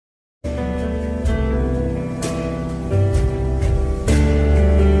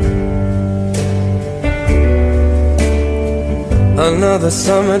Another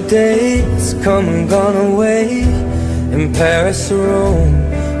summer day has come and gone away. In Paris or Rome,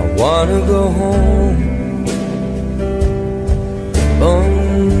 I wanna go home. Oh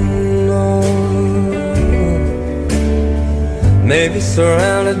no. Maybe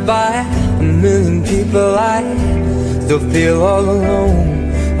surrounded by a million people, I still feel all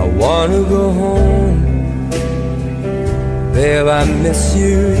alone. I wanna go home. Babe, I miss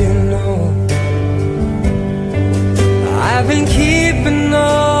you, you know. I've been keeping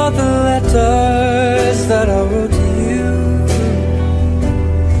all the letters that I wrote to you,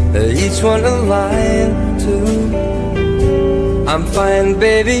 each one a line or two. I'm fine,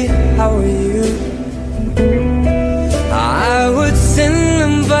 baby, how are you? I would send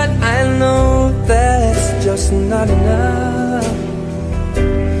them, but I know that's just not enough.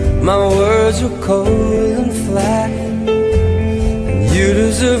 My words were cold and flat, and you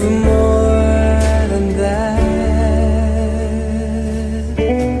deserve more than that.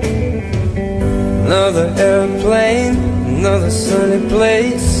 Another airplane, another sunny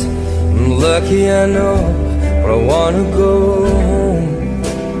place. I'm lucky, I know, but I wanna go home.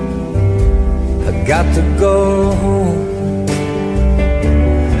 I got to go home.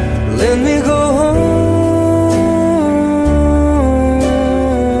 Let me go home.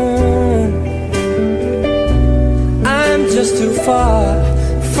 I'm just too far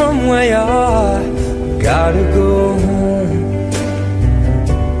from where you are. I gotta go home.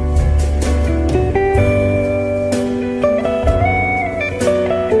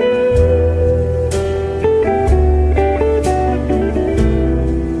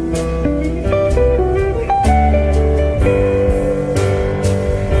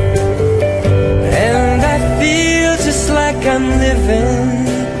 I'm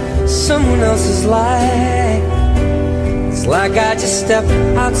living someone else's life. It's like I just stepped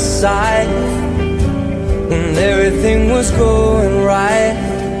outside when everything was going right.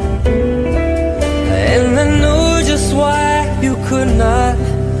 And I know just why you could not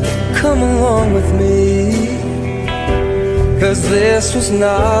come along with me, 'cause this was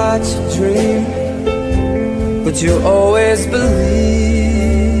not your dream, but you always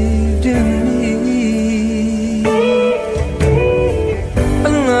believed in me.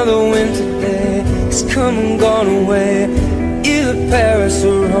 Another winter day has come and gone away, either Paris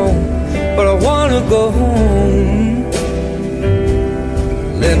or Rome, but I wanna go home.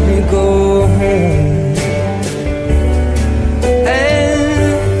 Let me go home. And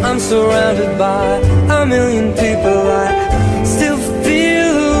I'm surrounded by a million people, I still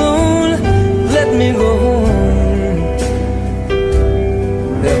feel alone. Let me go home.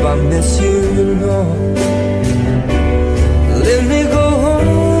 If I miss you, you know. Let me go home.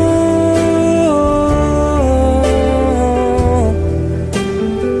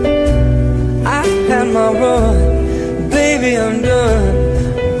 My run, baby, I'm done.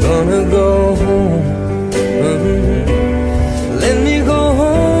 Gonna go home. Let me go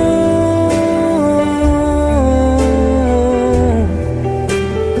home,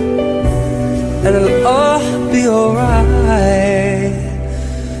 and it'll all be alright.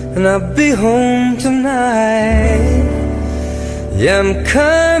 And I'll be home tonight. Yeah, I'm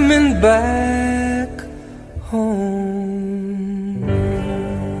coming back home.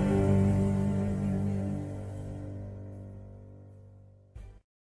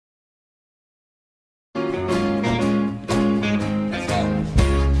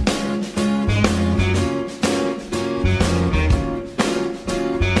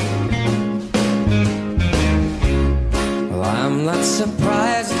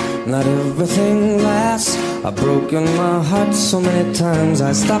 Surprised, not everything lasts. I've broken my heart so many times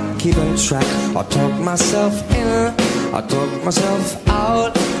I stopped keeping track. I talk myself in, I talk myself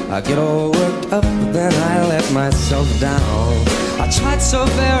out. I get all worked up, then I let myself down. I tried so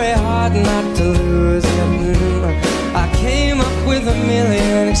very hard not to lose it. I came up with a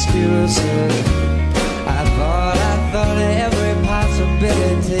million excuses. I thought every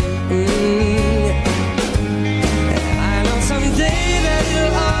possibility. Someday that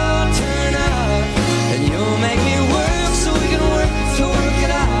it'll all turn out, and you'll make me work so we can work to work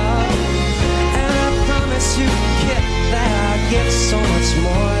it out. And I promise you, kid, that I'll get so much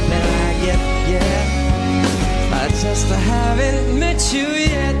more than I get, yeah. I just haven't met you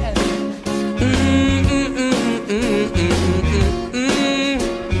yet.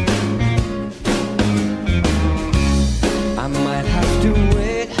 I might have to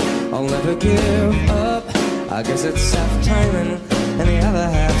wait, I'll never give up. I guess it's half timing and the other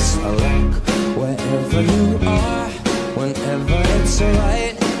half's a luck. Wherever you are, whenever it's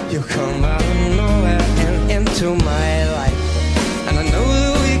right, you come out of nowhere and into my life. And I know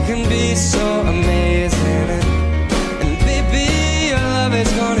that we can be so amazing. And baby,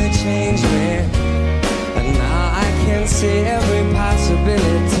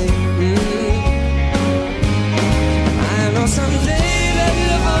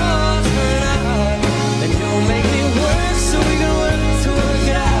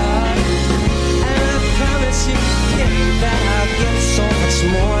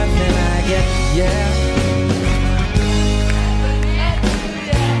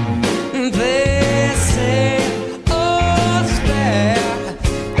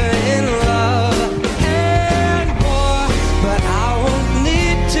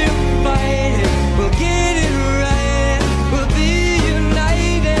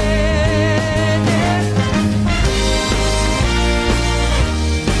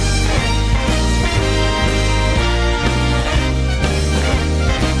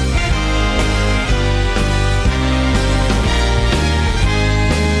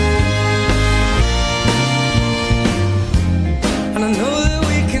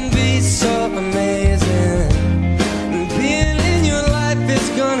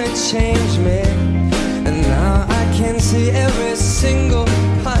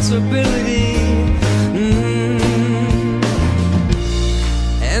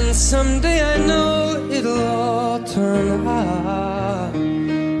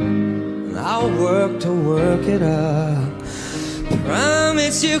 I'll work to work it up.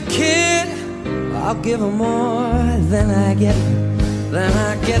 Promise you, kid, I'll give her more than I get, than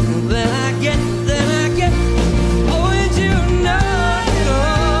I get, than I get, than I get. Oh, and you know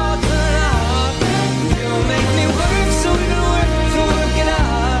it'll turn out. You'll make me work so we can work to work it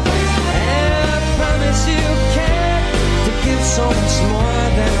out. And I promise you, kid, to give so much more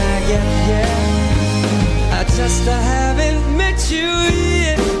than I get, yeah. I just haven't met you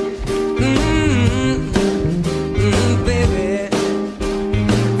yet, baby.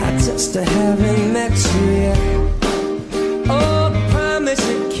 I just haven't met you yet. Oh, promise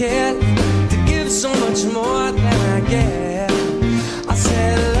you, kid, to give so much more than I get. I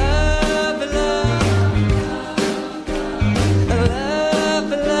said love, love, love,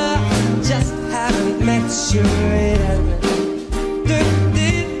 love, just haven't met you yet.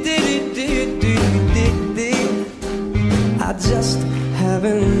 I just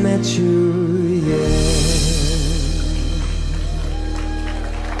haven't met you yet.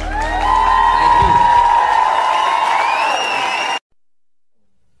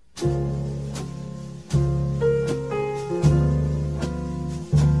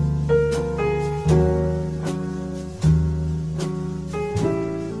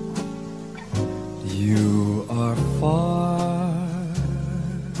 You are far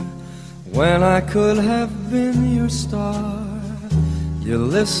when I could have been your star. You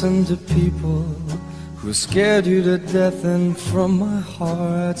listened to people who scared you to death, and from my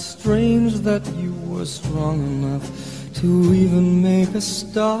heart, strange that you were strong enough to even make a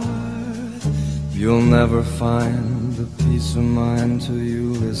start. You'll never find the peace of mind till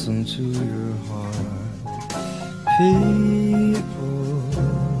you listen to your heart. People,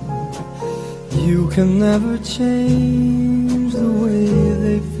 you can never change the way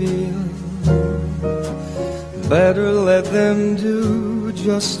they feel. Better let them do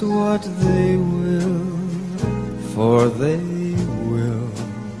just what they will, for they will.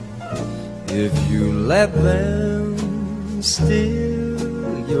 If you let them steal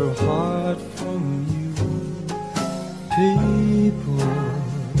your heart from you, people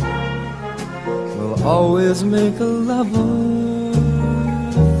will always make a lover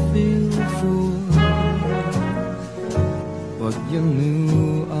feel a fool. But you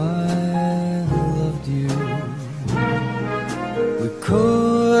knew I loved you. We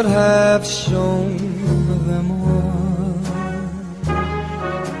could have shown them all.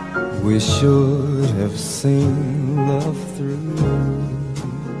 We should have seen love through.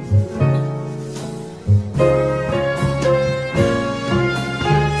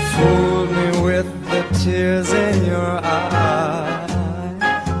 Fooled me with the tears in your eyes,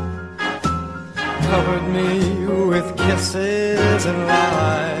 covered me with kisses and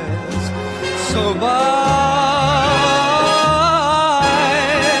lies. So bye,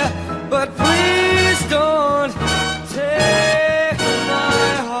 but please don't take my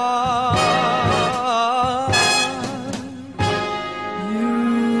heart.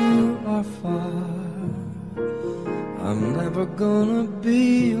 You are far, I'm never gonna be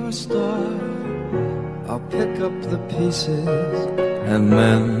your star. I'll pick up the pieces and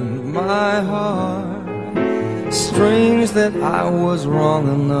mend my heart. Strange that I was wrong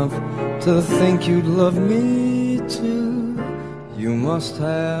enough to think you'd love me too. You must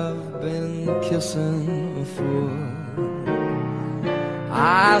have been kissing a fool.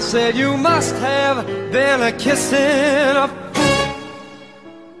 I said you must have been a kissing a fool.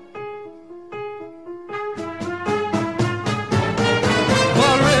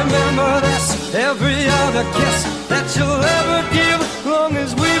 But remember this, every other kiss that you'll ever give, long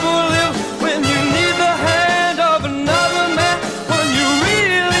as we will live. When you need the hand of another man, when you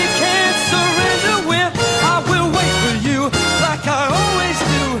really can't surrender, when I will wait for you like I always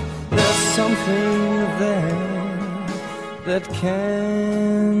do. There's something there that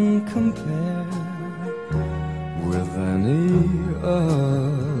can compare with any other.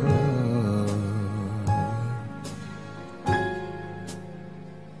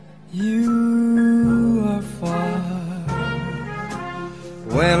 You are far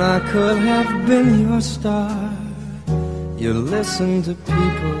when I could have been your star. You listened to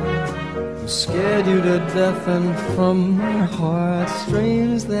people who scared you to death, and from my heart,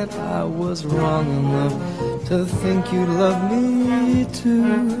 strange that I was wrong enough to think you loved me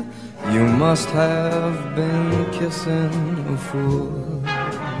too. You must have been kissing a fool.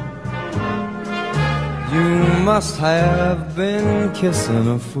 You must have been kissing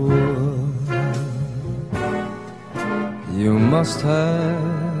a fool. You must have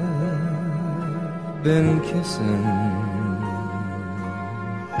been kissing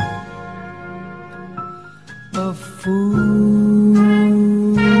a fool.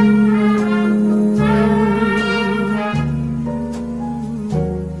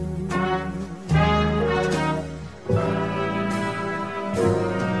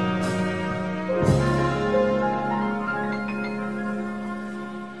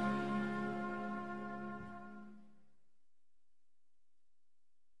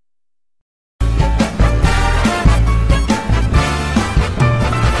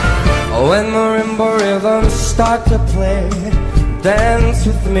 start to play. Dance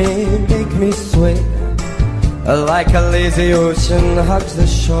with me, make me sway. Like a lazy ocean hugs the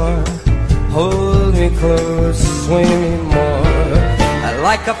shore. Hold me close, sway me more.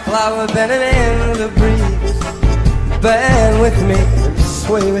 Like a flower bending in the breeze. Bend with me,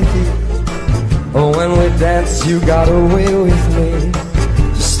 sway with you. Oh, when we dance, you got away with me.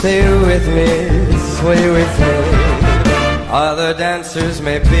 Stay with me, sway with me. Other dancers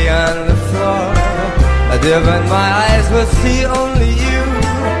may be on the floor, but my eyes will see only you.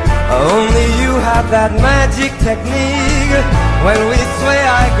 Only you have that magic technique. When we sway,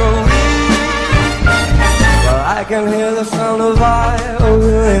 I go weak. Well, I can hear the sound of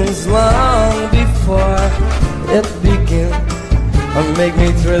violins long before it begins. Make me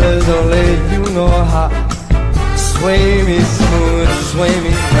thrill as only you know how. Sway me smooth, sway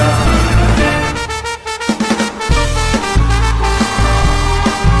me now.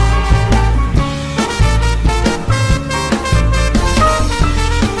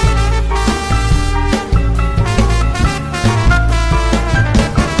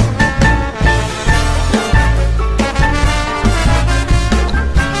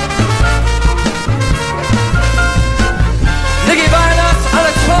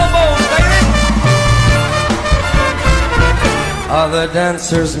 Other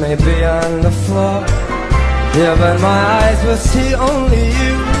dancers may be on the floor, yeah, but my eyes will see only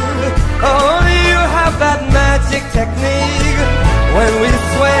you. Only you have that magic technique. When we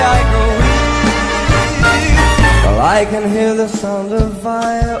sway, I go weak. Well, I can hear the sound of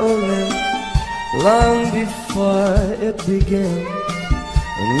violin long before it begins.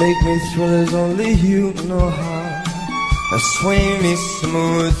 And make me thrill as only you know how. Sway me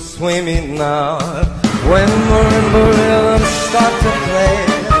smooth, sway me now. When marimba rhythms start to play,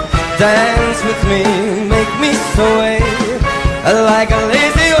 dance with me, make me sway. Like a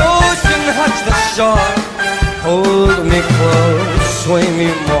lazy ocean hugs the shore. Hold me close, sway me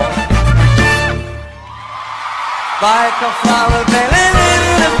more. Like a flower bending in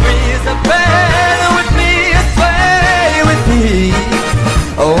the breeze, bend with me, sway with me.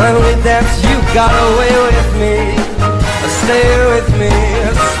 Oh, when we dance, you got away with me. Stay with me,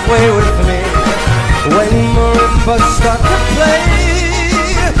 sway with me. When marimbas start to play,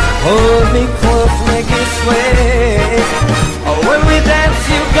 hold me close, make me sway. Oh, when we dance,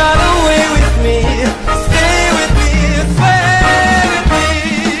 you got away with me. Stay with me, sway with me.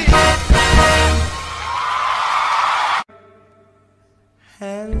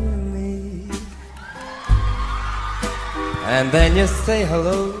 Hand me, and then you say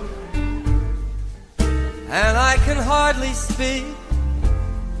hello, and I can hardly speak.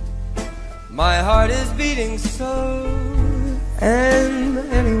 My heart is beating so, and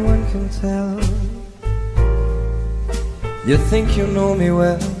anyone can tell. You think you know me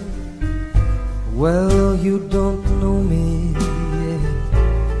well, well, you don't know me yet.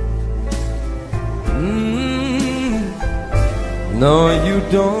 No, you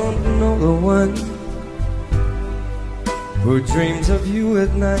don't know the one who dreams of you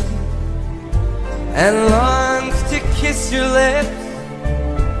at night and longs to kiss your lips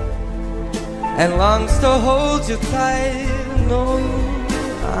and longs to hold you tight. No,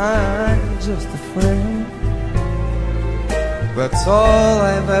 I'm just a friend. That's all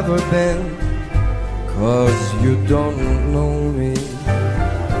I've ever been, 'cause you don't know me.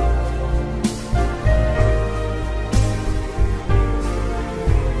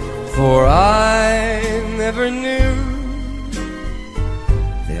 For I never knew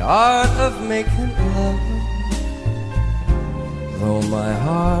the art of making love, though my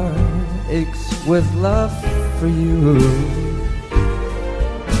heart aches with love for you.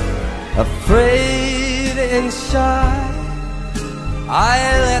 Afraid and shy, I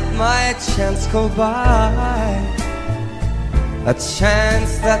let my chance go by, a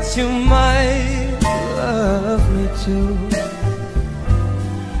chance that you might love me too.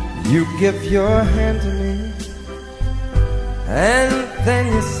 You give your hand to me, and then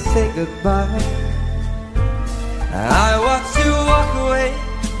you say goodbye. I watch you walk away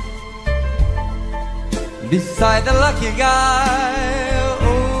beside the lucky guy.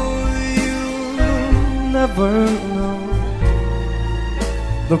 Oh, you never know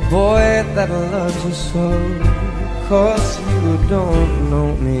the boy that loves you so, 'cause you don't know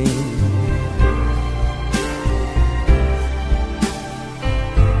me.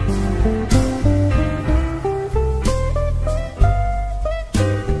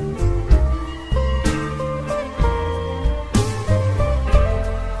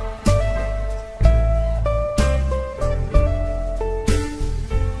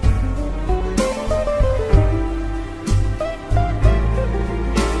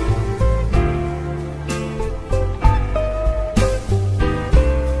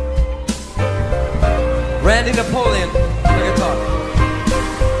 Randy Napoleon on the guitar.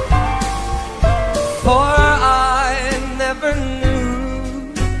 For I never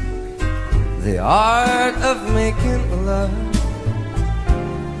knew the art of making love,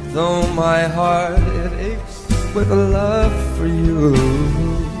 though my heart it aches with love for you.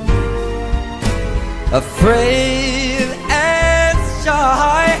 Afraid and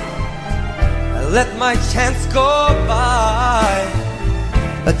shy, I let my chance go by,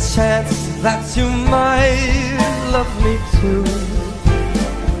 a chance that you might love me too.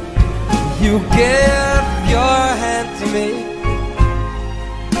 You give your hand to me,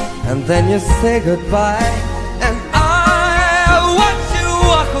 and then you say goodbye, and I watch you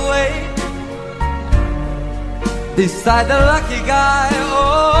walk away beside the lucky guy.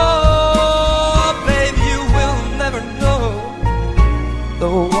 Oh, babe, you will never know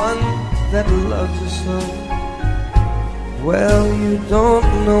the one that loves you so. Well, you don't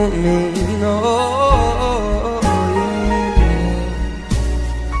know me, no, yeah.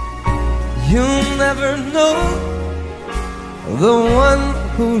 You'll never know the one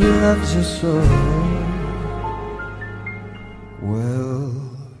who loves you so. Well,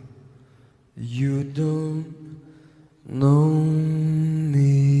 you don't know me.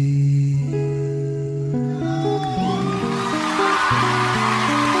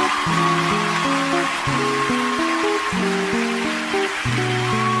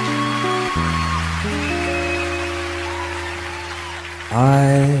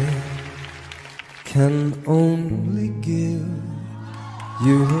 I can only give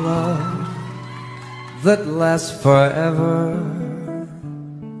you love that lasts forever,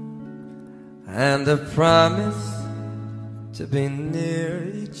 and a promise to be near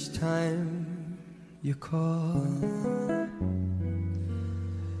each time you call.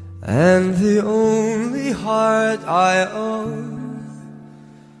 And the only heart I own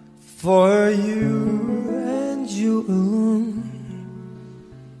for you and you alone,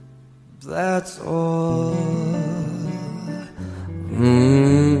 that's all.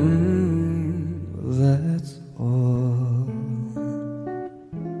 That's all.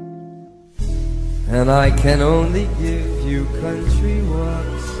 And I can only give you country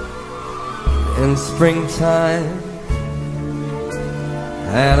walks in springtime,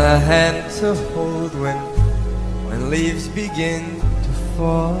 and a hand to hold when leaves begin to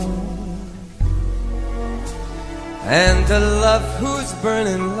fall, and a love whose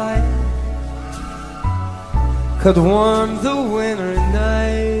burning light could warm the winter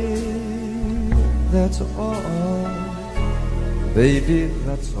night. That's all, baby,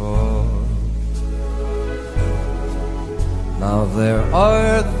 that's all. Now there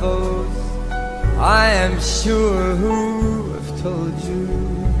are those, I am sure, who have told you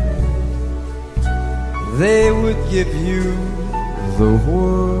they would give you the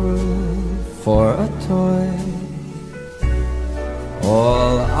world for a toy.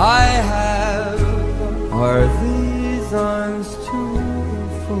 All I have are these arms to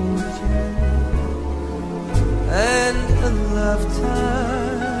fold you, and a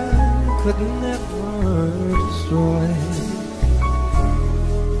lifetime could never destroy.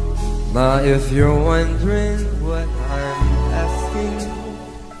 Now if you're wondering what I'm asking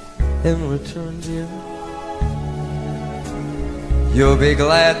in return, dear, you'll be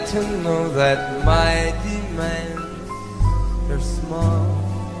glad to know that my demands are small.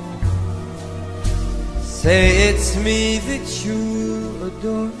 Say it's me that you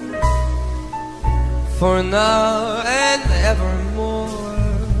adore, for now and evermore.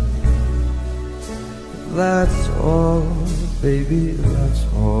 That's all, baby, that's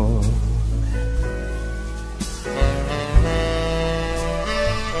all.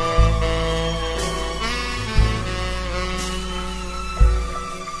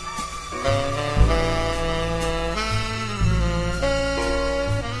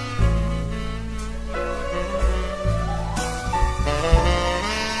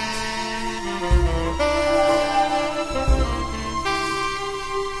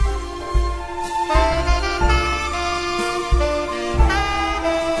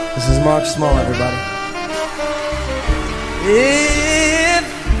 This is Mark Small, everybody. If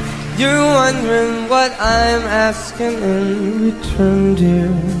you're wondering what I'm asking in return,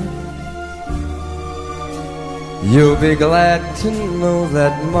 dear, you'll be glad to know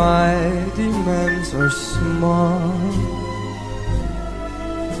that my demands are small.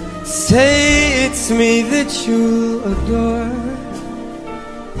 Say it's me that you adore,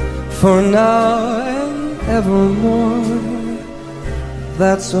 for now and evermore.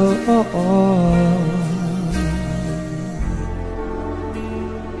 That's all.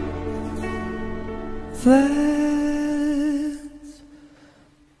 That's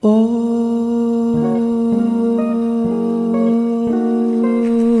all.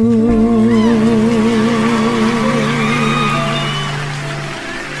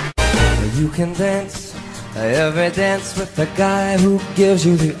 dance with the guy who gives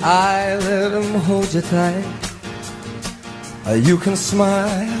you the eye, let him hold you tight. You can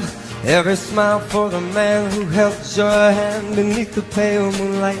smile, every smile for the man who held your hand beneath the pale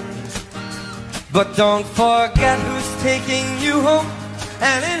moonlight. But don't forget who's taking you home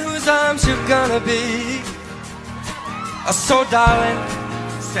and in whose arms you're gonna be. So darling,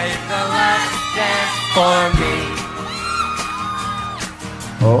 save the last dance for me.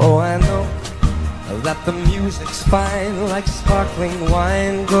 Oh, I know that the music's fine, like sparkling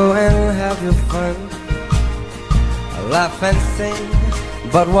wine. Go and have your fun, laugh and sing.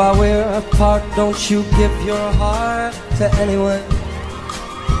 But while we're apart, don't you give your heart to anyone.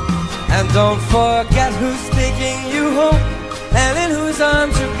 And don't forget who's taking you home and in whose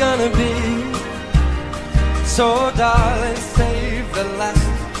arms you're gonna be. So darling, save the last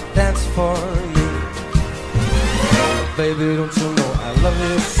dance for me. Baby, don't you know I love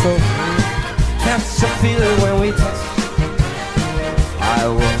you so? Can't you feel it when we touch? I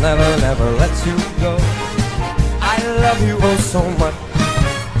will never, never let you go. I love you oh so much.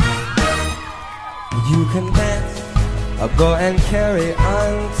 You can dance, go and carry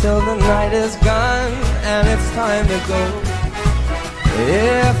on till the night is gone and it's time to go.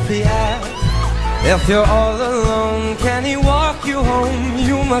 If he asks, if you're all alone, can he walk you home?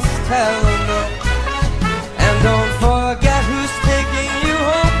 You must tell him no. And don't forget who's taking you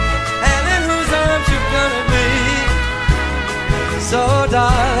home and in whose arms you're gonna be. So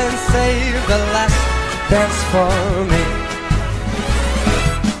darling, save the last dance for me.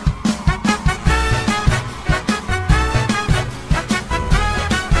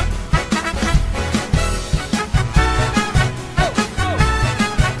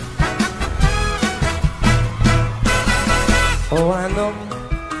 Oh, I know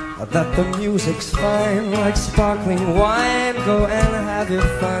that the music's fine, like sparkling wine. Go and have your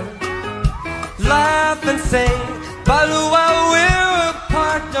fun, laugh and sing. But while we're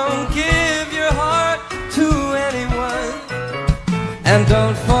apart, don't give your heart to anyone. And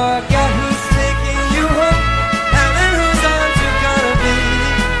don't forget who's taking you home and in whose arms you're gonna be.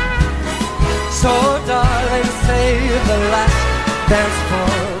 So darling, save the last dance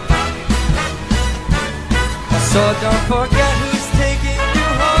for me. So don't forget who's taking you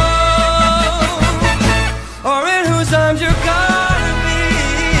home or in whose arms you're gonna be.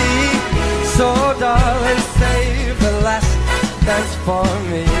 So darling, save the last dance for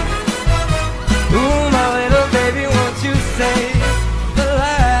me. Ooh, my little baby, won't you save the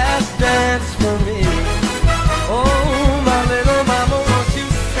last dance for me? Oh, my little mama, won't you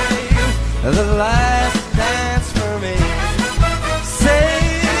save the last dance for me?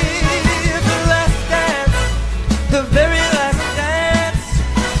 Save the last dance, the very last dance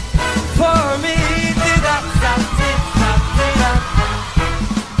for me.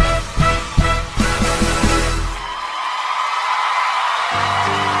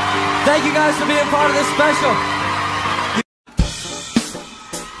 Thank you guys for being part of this special.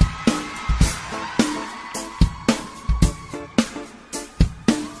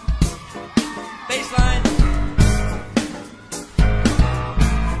 Baseline.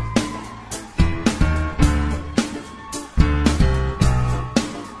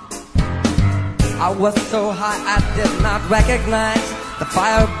 I was so high I did not recognize the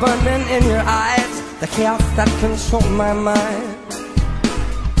fire burning in your eyes, the chaos that controlled my mind.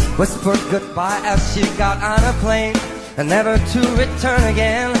 Whispered goodbye as she got on a plane, and never to return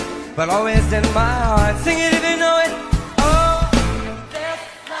again, but always in my heart. Sing it if you know it. Oh, this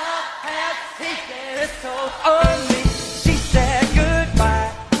love has taken its toll on me. She said goodbye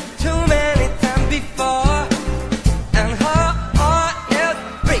too many times before, and her heart is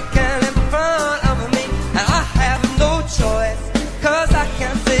breaking in front of me, and I have no choice, 'cause I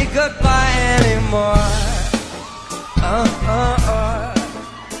can't say goodbye anymore.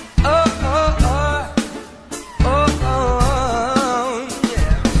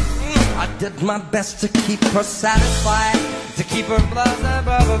 Did my best to keep her satisfied, to keep her blah blah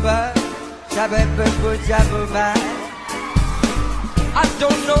blah blah blah. I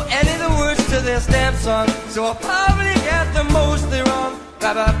don't know any of the words to this damn song, so I'll probably get them mostly wrong.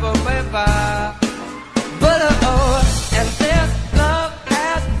 But oh, and this love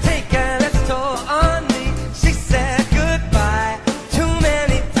has taken its toll on me. She said goodbye too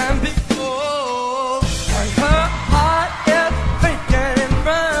many times before, and her heart is breaking in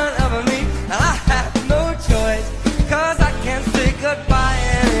front of me. I have no choice, 'cause I can't say goodbye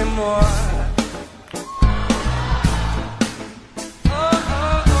anymore. Oh,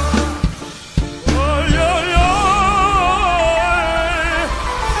 oh, oh. Oh, yeah, yeah.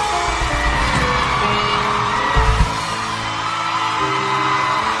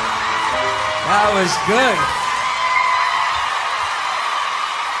 That was good.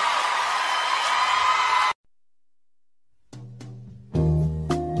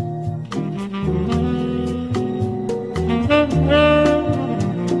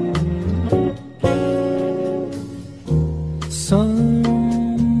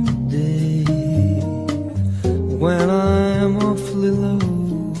 when I'm awfully low,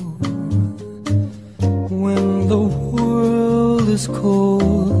 when the world is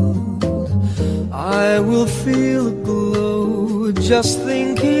cold, I will feel a glow just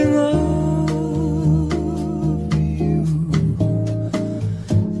thinking of you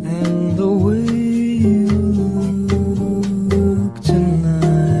and the way you look tonight.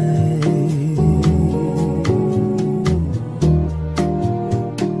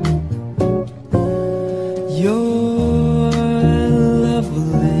 You're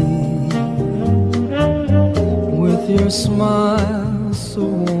lovely with your smile so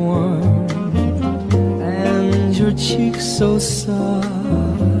warm and your cheeks so soft.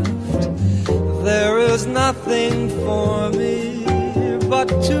 There is nothing for me but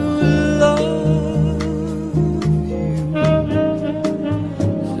to love you,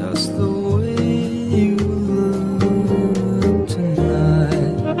 just the way you look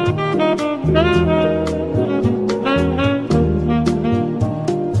tonight.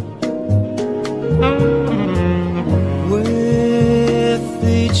 With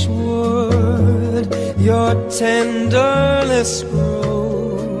each word your tenderness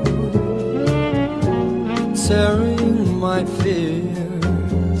grows, tearing my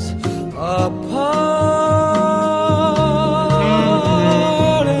fears apart.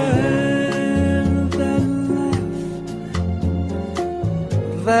 And that laugh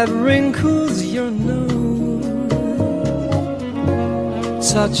that wrinkles your nose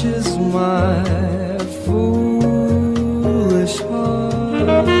touches my foolish heart.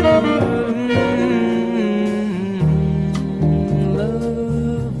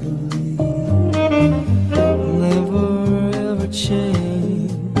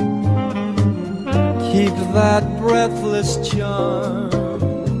 Keep that breathless charm.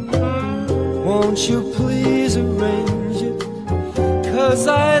 Won't you please arrange it? 'Cause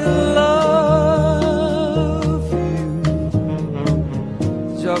I love you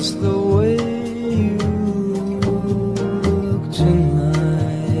just the way you look tonight.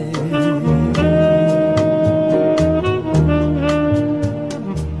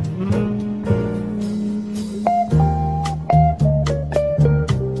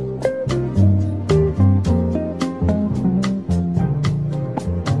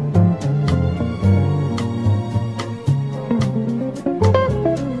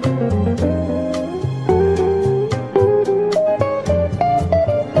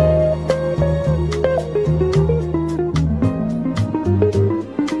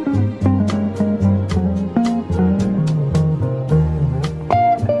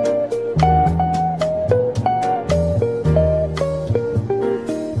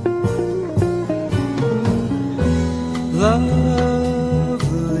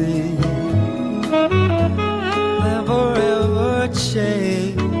 Lovely, never ever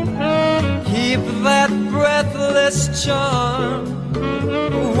change. Keep that breathless charm.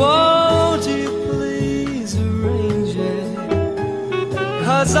 Won't you please arrange it?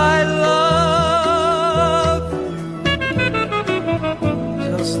 'Cause I love you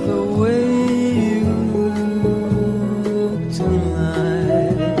just the way you look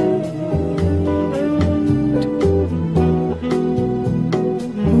tonight.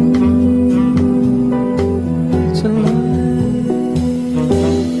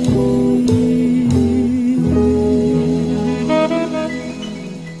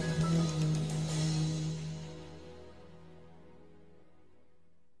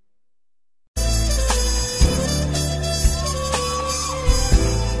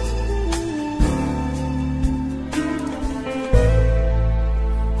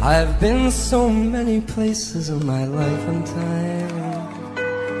 I've been so many places in my life and time.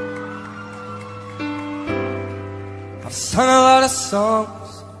 I've sung a lot of songs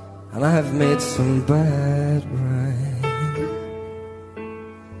and I have made some bad rhymes.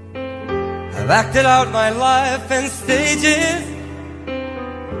 I've acted out my life in stages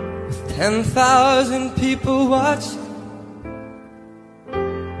with 10,000 people watching.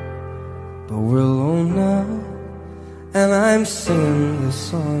 But we're alone now and I'm singing this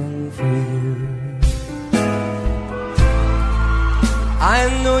song for you. I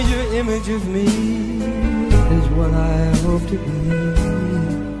know your image of me is what I hope to be.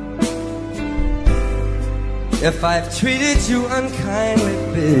 If I've treated you unkindly,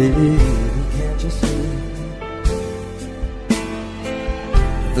 baby, can't you see?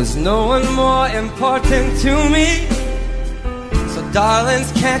 There's no one more important to me. So darlings,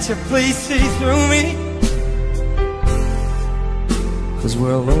 can't you please see through me? 'Cause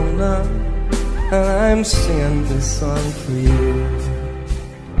we're alone now and I'm singing this song for you.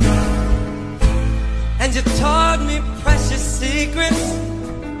 And you taught me precious secrets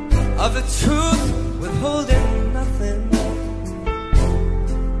of the truth withholding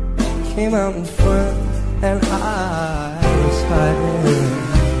came out in front and I was hiding.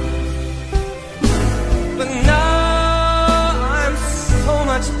 But now I'm so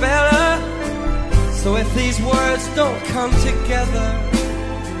much better. So if these words don't come together,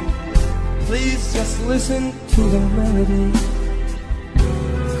 please just listen to the melody,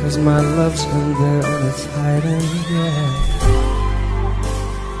 'cause my love's in there and it's hiding, yeah.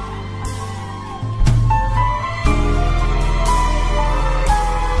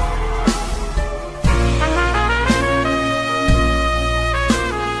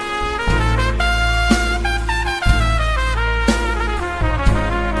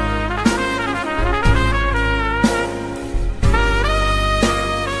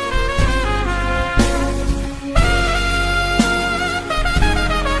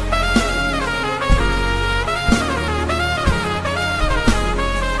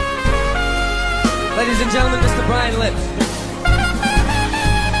 Ladies and gentlemen, Mr. Brian Lips.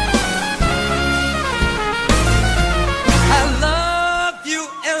 I love you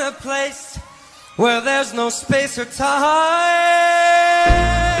in a place where there's no space or time,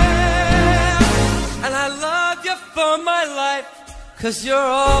 and I love you for my life, 'cause you're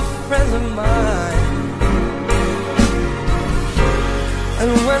all friends of mine.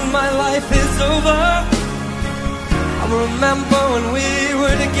 And when my life is over, I'll remember when we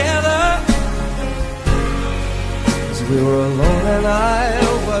were together. We were alone and I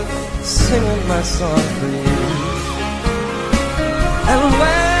was singing my song for you. And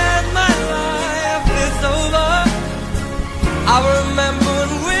when my life is over, I'll remember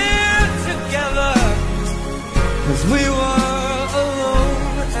when we're together, 'cause we were alone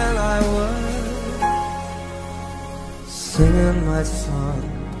and I was singing my song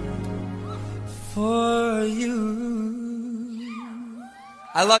for you.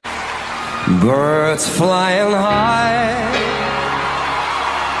 I love birds flying high,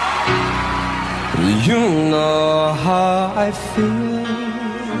 you know how I feel.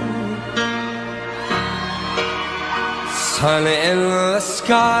 Sun in the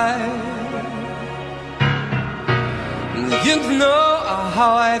sky, you know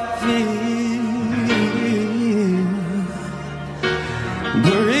how I feel.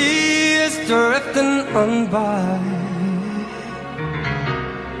 Breeze drifting on by,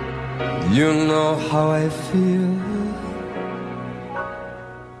 you know how I feel.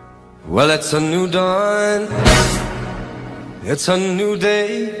 Well, it's a new dawn, it's a new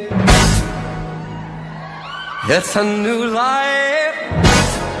day, it's a new life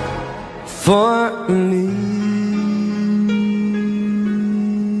for me.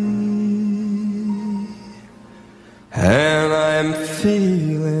 And I'm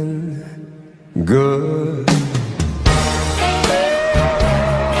feeling good.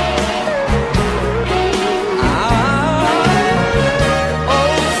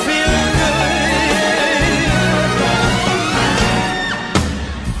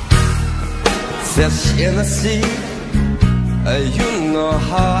 Fish in the sea, you know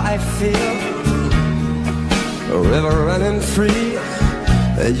how I feel. A river running free,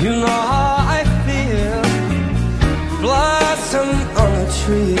 you know how I feel. Blossom on a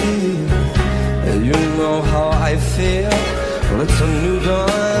tree, you know how I feel. Well, it's a new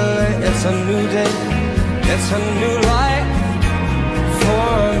dawn, it's a new day, it's a new life for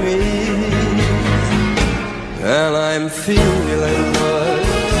me. And I'm feeling good.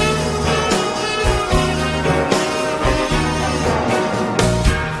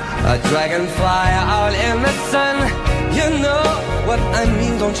 A dragonfly out in the sun, you know what I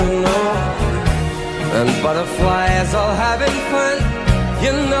mean, don't you know? And butterflies all having fun,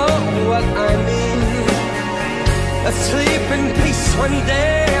 you know what I mean. Asleep in peace when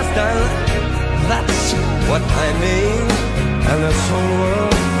day is done, that's what I mean. And this whole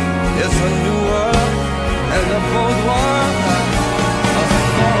world is a new world, and the bold world are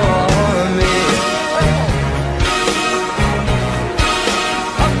for me.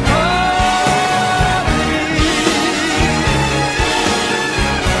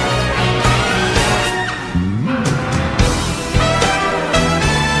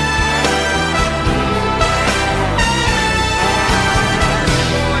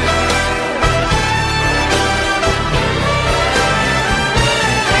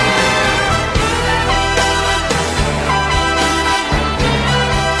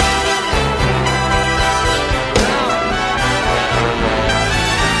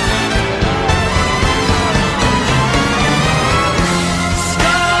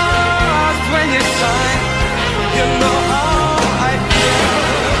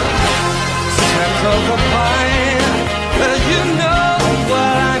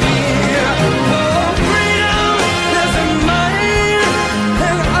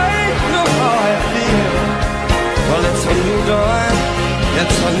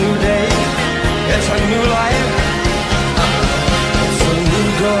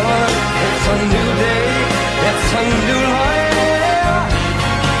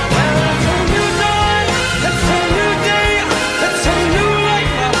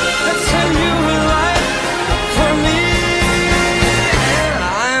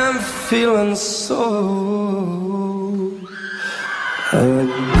 feeling so good.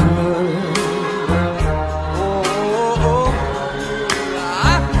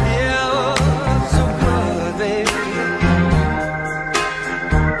 I feel so good, baby.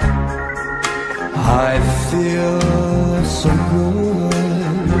 I feel so good.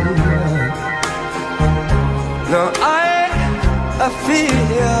 No, I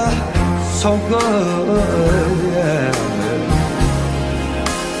feel so good, yeah.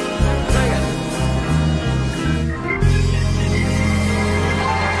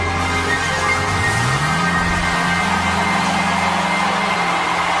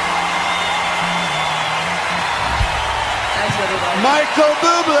 Michael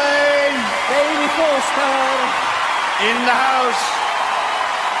Buble Baby Foster in the house.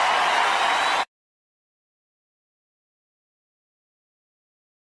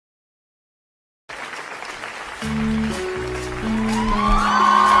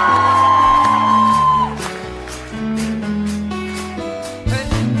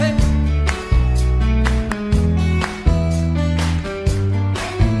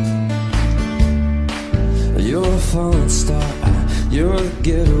 You're a falling star, you're a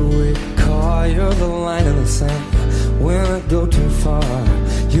getaway car, you're the line in the sand when I go too far.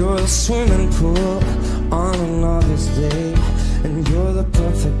 You're a swimming pool on an August day, and you're the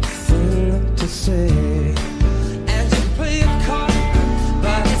perfect thing to say. And you play it coy,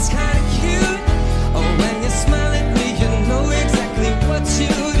 but it's kinda cute. Oh, when you smile at me, you know exactly what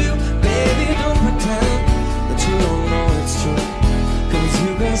you do. Baby, don't pretend that you don't know it's true, 'cause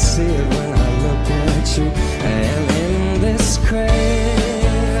you can see it when I look at you. And in this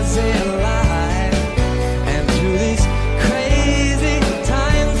crazy life, and through these crazy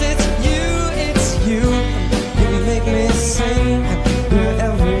times, it's you, you make me sing. You're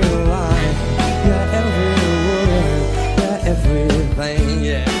every line, you're every word, you're everything,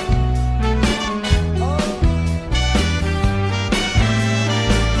 yeah.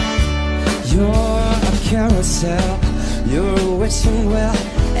 You're a carousel, you're a wishing well,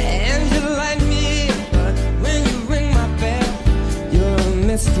 and you light me up when you ring my bell. You're a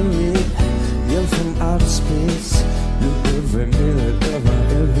mystery, you're from outer space, you're every minute of my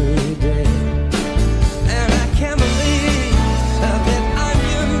everyday. And I can't believe that I'm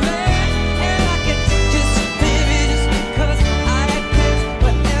your man, and I can just baby just because I can.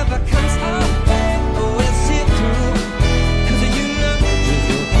 Whatever comes our way, oh, we'll see it through, 'cause you know just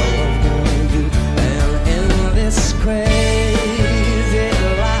what I'm gonna do. And in this crazy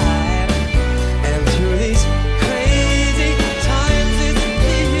life, and through these crazy times,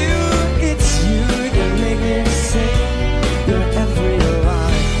 it's you, you make me sing. You're every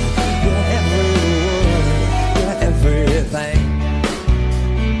line, you're every word, you're everything.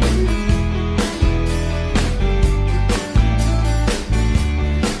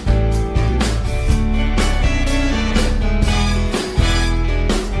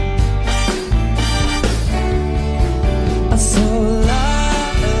 So la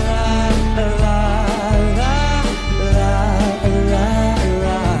la la la la la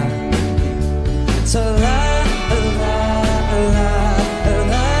la. So la la la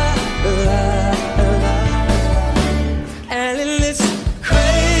la la la. And in this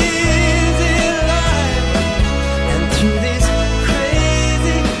crazy life, and through these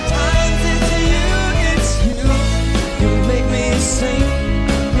crazy times, it's you, you make me sing.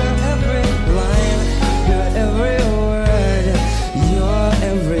 You're every line, you're every word, you're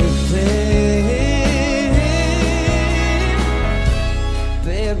everything.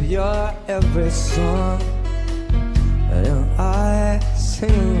 Babe, you're every song, and I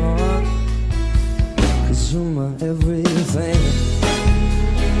sing along, 'cause you're my everything.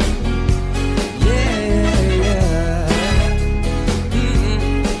 Yeah, yeah, yeah.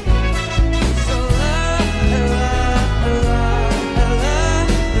 So la la la la la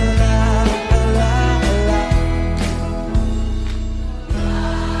la la.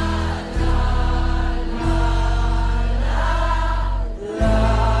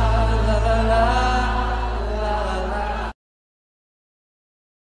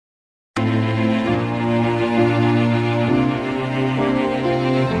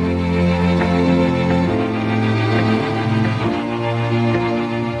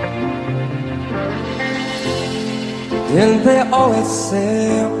 Didn't they always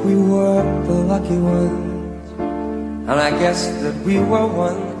say we were the lucky ones? And I guess that we were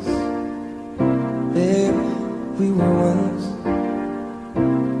ones, babe, we were ones.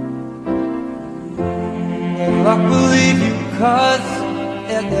 And luck will leave you 'cause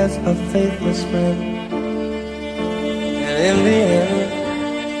it is a faithless friend. And in the end,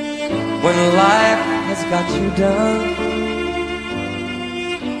 when life has got you down,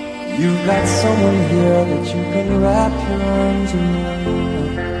 You've got someone here that you can wrap your arms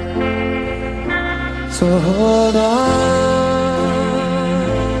around. So hold on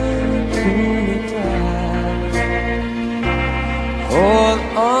to me tight. Hold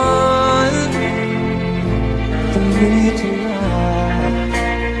on to me tonight.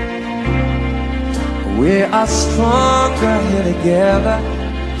 We are stronger here together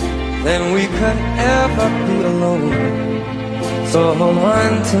than we could ever be alone. So hold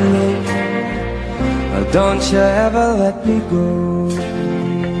on to me, don't you ever let me go.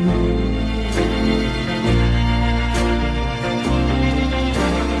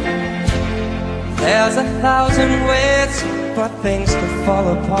 There's 1,000 ways for things to fall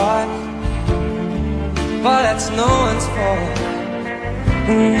apart, but it's no one's fault.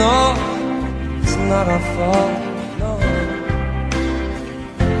 No, it's not our fault, no.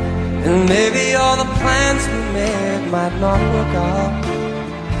 And maybe all the plans we made might not work out,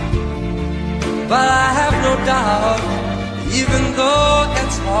 but I have no doubt, even though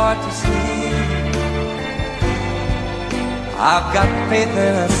it's hard to see, I've got faith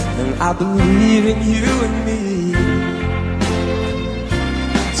in us, and I believe in you and me.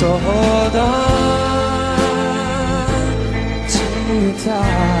 So hold on to me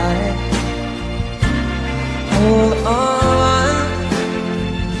tight. Hold on,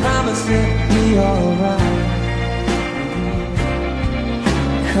 promise it'll be alright.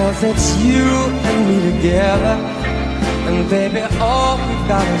 'Cause it's you and me together, and baby, all we've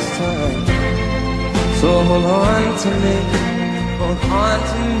got is time. So hold on to me, hold on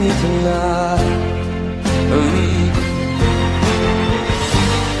to me tonight.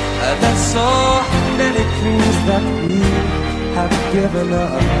 There's so many things that we have given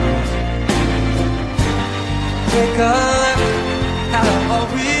up. Take a look at all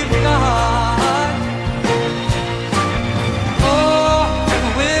we've got. Oh, and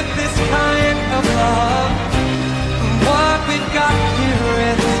with this kind of love, what we've got here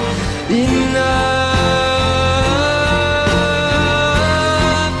is enough.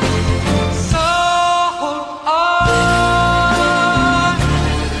 So hold on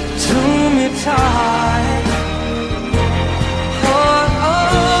to me tight. Hold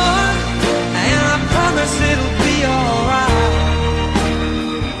on, and I promise it'll be alright.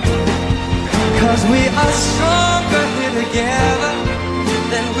 'Cause we are stronger here together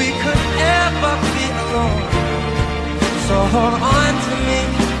than we could ever be alone. So hold on to me,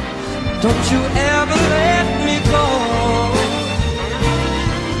 don't you ever let me go.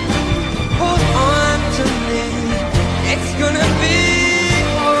 Hold on to me, it's gonna be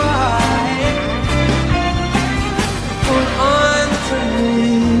alright. Hold on to me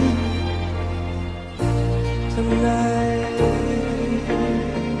tonight.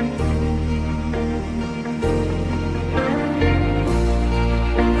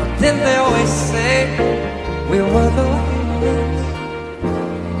 Didn't they always say we were the ones?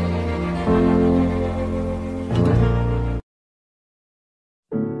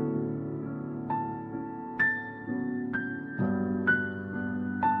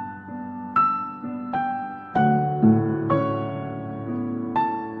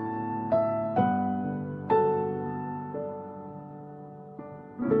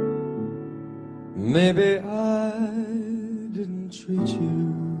 Maybe I didn't treat you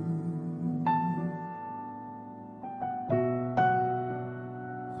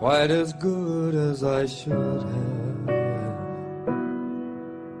quite as good as I should have.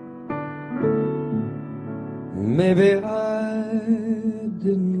 Maybe I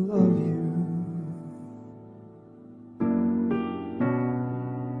didn't love you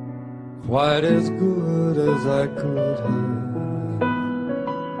quite as good as I could have.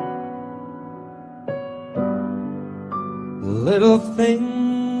 Little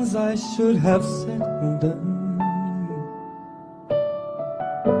things I should have said and done,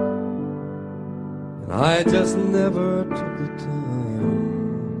 and I just never took the time.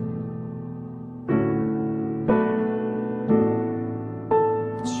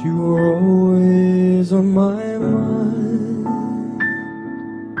 But you were always on my mind.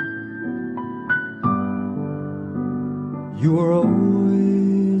 You were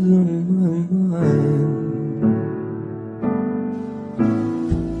always on my mind.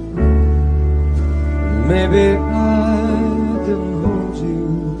 Maybe I didn't hold you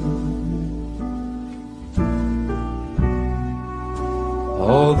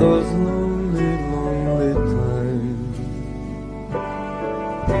all those lonely, lonely times,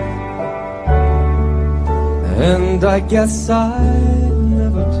 and I guess I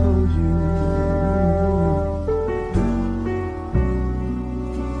never told you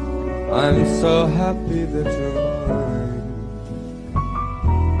I'm so happy that you're mine.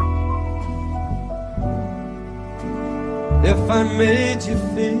 if I made you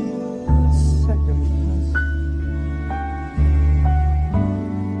feel second best.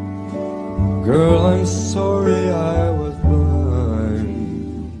 Girl, I'm sorry I was blind.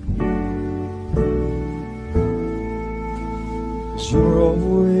 You're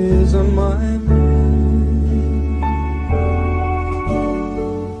always on my mind.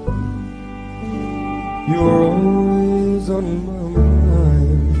 You're always on my mind.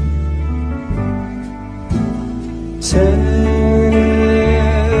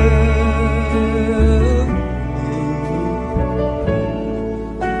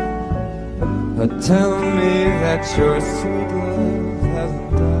 Tell me that your sweet love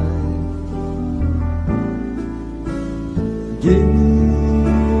hasn't died.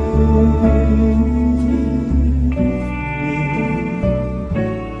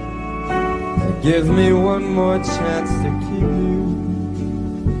 Give me one more chance to keep you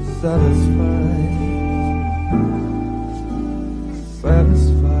satisfied.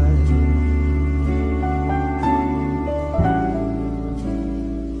 Satisfied.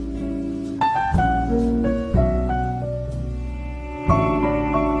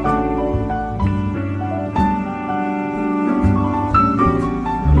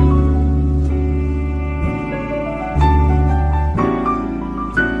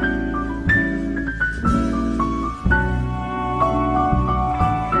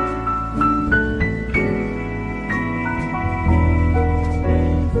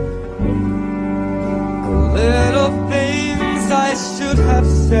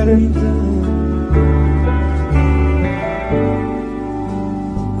 Said and done,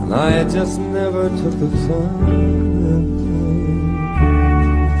 and I just never took the time.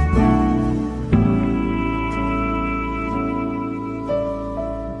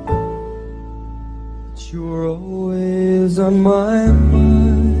 But you were always on my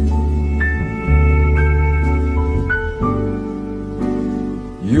mind.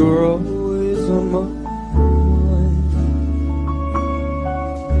 You were always on my mind.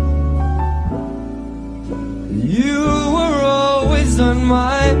 You were always on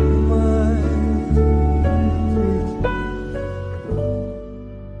my mind.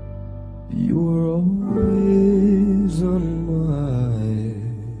 You were always on my mind.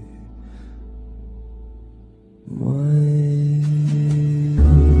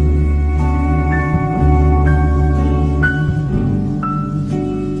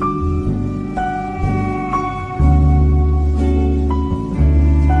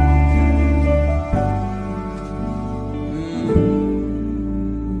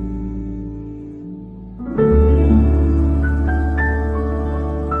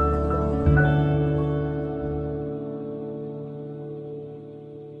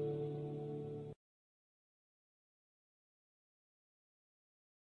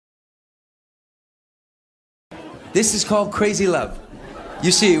 This is called Crazy Love.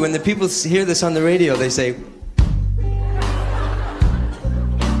 You see, when the people hear this on the radio, they say,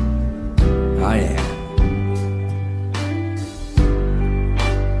 oh yeah.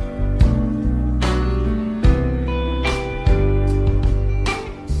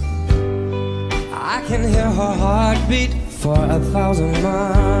 I can hear her heartbeat for 1,000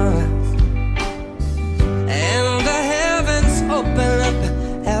 miles, and the heavens open up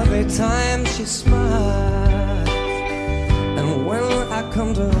every time she smiles. And when I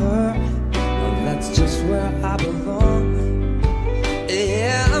come to her, well, that's just where I belong.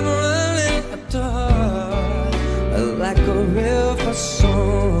 Yeah, I'm running up to her like a river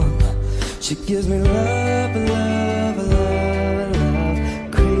song. She gives me love, love, love,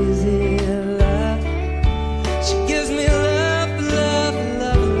 love, crazy love. She gives me love, love,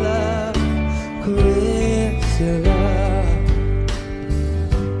 love, love, crazy love.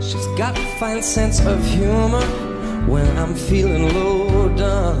 She's got a fine sense of humor when I'm feeling low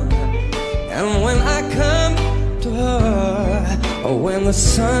down, and when I come to her, or when the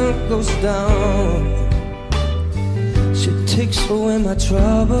sun goes down, she takes away my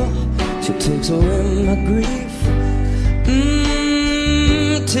trouble, she takes away my grief,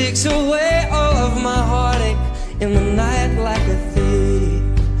 takes away all of my heartache in the night like a thief.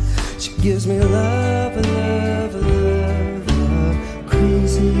 She gives me love, love, love, love,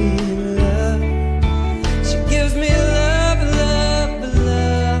 crazy love. She gives me love, love,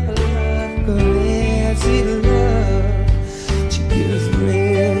 love, love, crazy love. She gives me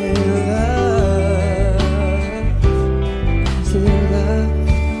love, crazy love.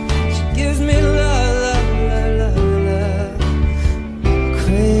 She gives me love, love, love, love, love,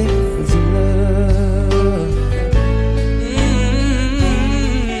 crazy love.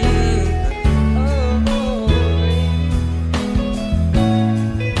 Oh, oh,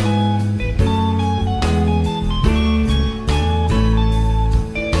 oh.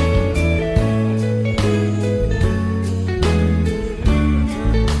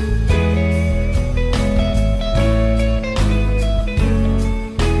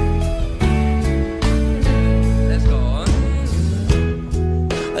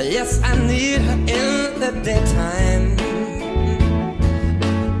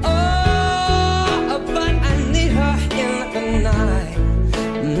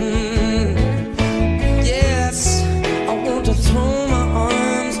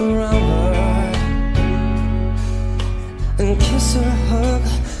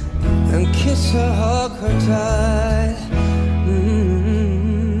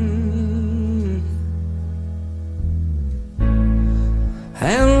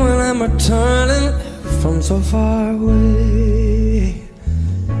 returning from so far away.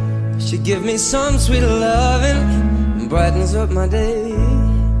 She give me some sweet loving, brightens up my day.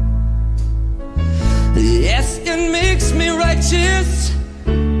 Yes, it makes me righteous,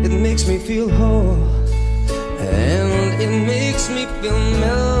 it makes me feel whole, and it makes me feel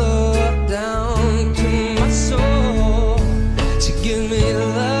mellow up down to my soul. She gives me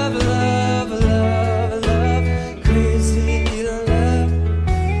love, love, love, love, crazy love.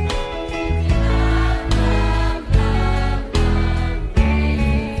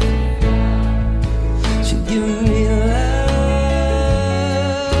 She gives me love,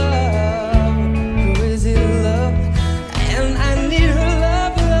 crazy love, and I need her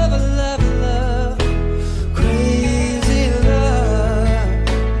love, love, love, love, crazy love.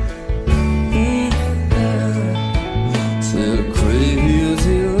 Still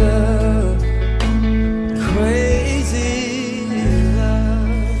crazy love, crazy love.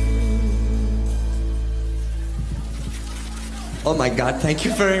 Oh my God, thank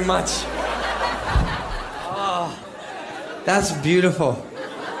you very much. Oh, that's beautiful.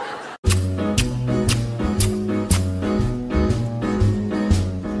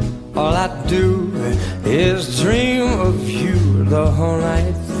 All I do is dream of you the whole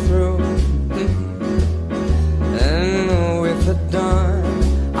night through. And with the dawn,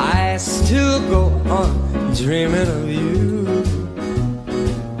 I still go on dreaming of you.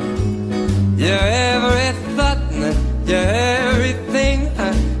 You're every thought, you're everything,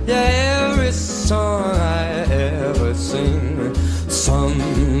 you're every song I ever sing.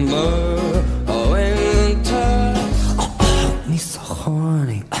 Summer or winter, me so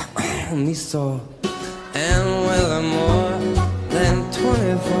horny, me so. And with more than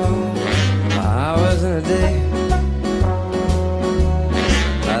 24 hours in a day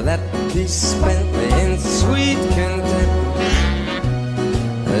that be spent in sweet content,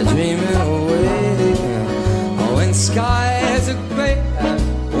 dreaming away. When skies are gray,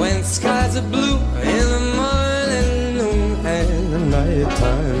 when skies are blue, in the morning, noon, and the night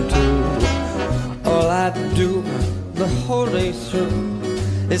time too. All I do the whole day through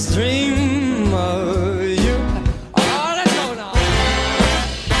is dream of you. Oh, let's go now.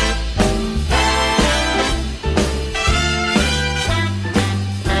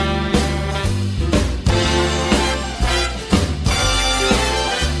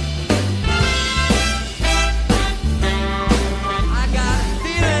 I got a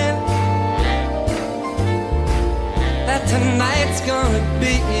feeling that tonight's gonna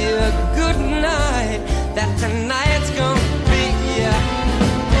be a good night. That tonight's gonna be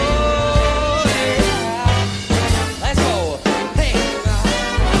oh yeah. Let's go. Hey,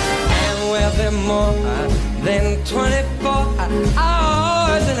 and we'll be more than 24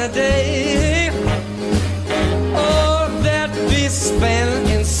 hours in a day. Oh, that be spent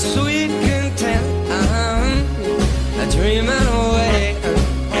in sweet content, dreaming away.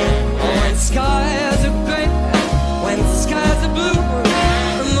 When skies are gray, when skies are blue,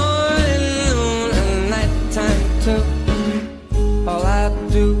 the morning, noon, and nighttime too. All I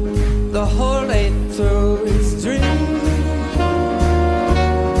do the whole day through is dream.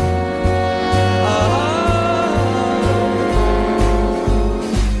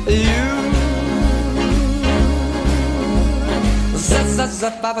 You.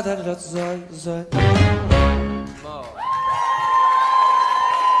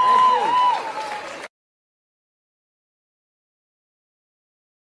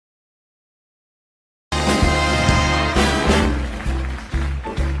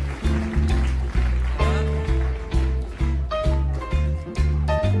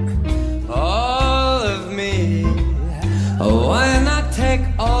 All of me, why not take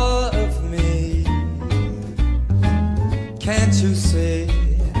all of me? Can't you see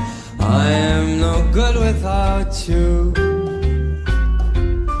I am no good without you?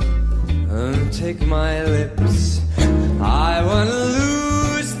 Take my lips, I wanna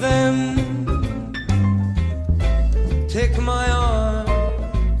lose them. Take my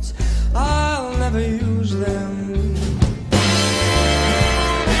arms, I'll never use them.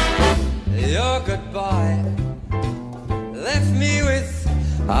 Your goodbye left me with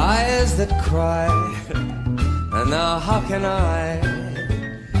eyes that cry. And now how can I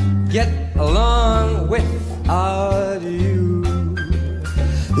get along without you?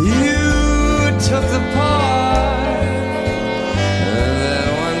 You took the part that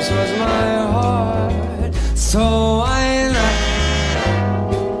once was my heart. So why not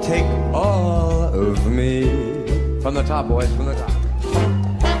take all of me? From the top, boys, from the top.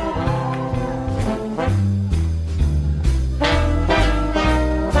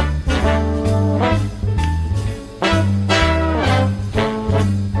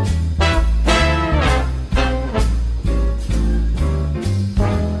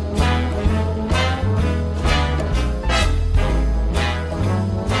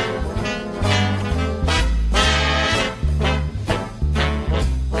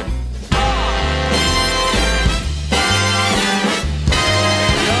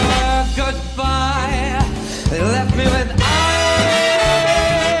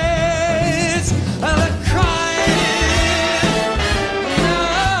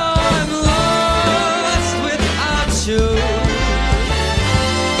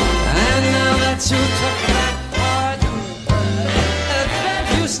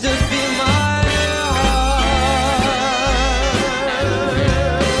 used to be my heart.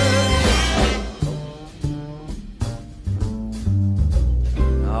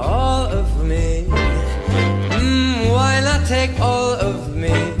 All of me, why not take all of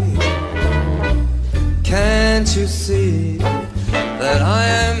me? Can't you see that I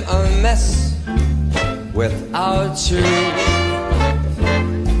am a mess without you?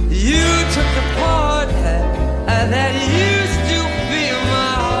 You took the part that used to be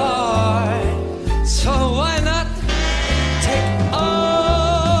my heart. So why not take all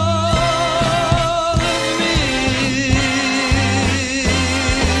of me?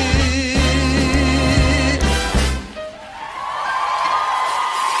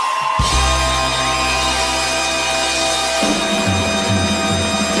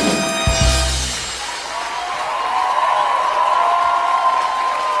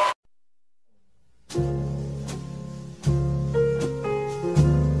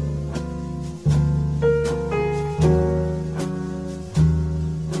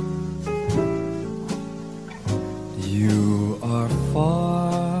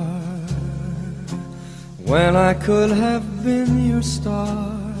 When I could have been your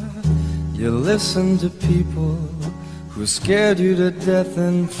star, you listened to people who scared you to death,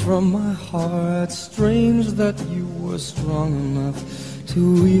 and from my heart, strange that you were strong enough to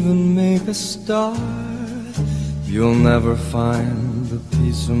even make a start. You'll never find the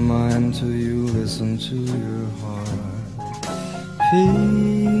peace of mind till you listen to your heart.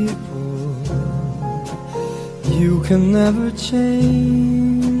 People, you can never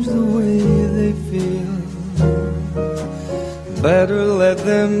change the way they feel. Better let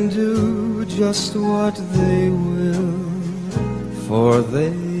them do just what they will, for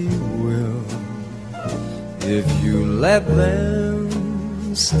they will. If you let them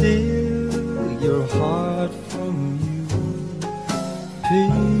steal your heart from you,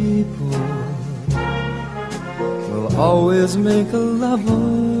 people will always make a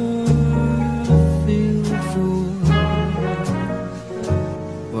lover feel a fool.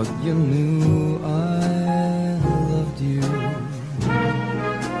 But you knew I loved you.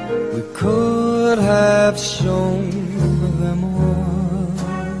 We could have shown them all.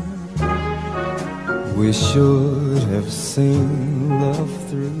 We should have seen love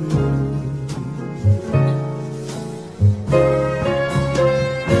through.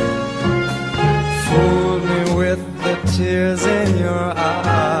 Fooled me with the tears in your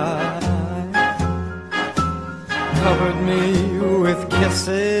eyes, covered me with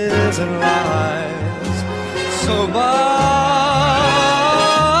kisses and lies. So bye,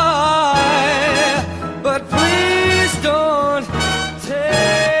 but please don't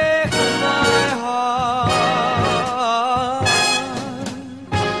take my heart.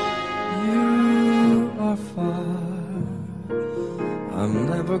 You are far, I'm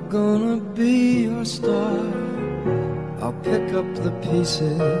never gonna be your star. I'll pick up the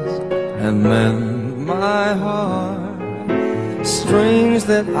pieces and mend my heart. Strange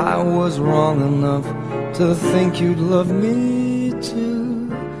that I was wrong enough to think you'd love me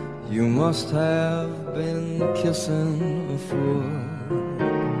too. You must have been kissing a fool.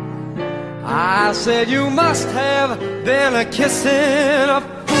 I said you must have been a kissing a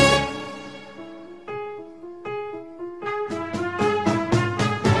fool.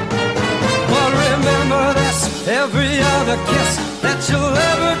 But remember this, every other kiss that you'll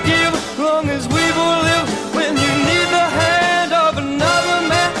ever give, long as we will live. When you need the hand of another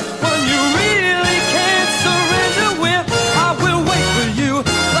man, when you really can't surrender, when I will wait for you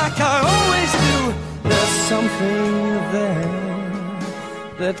like I always do. There's something there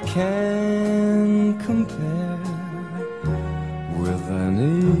that can compare with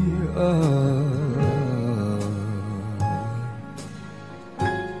any other.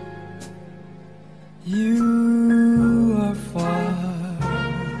 You are far,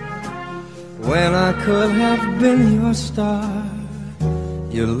 when I could have been your star.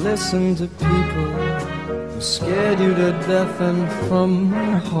 You listened to people who scared you to death, and from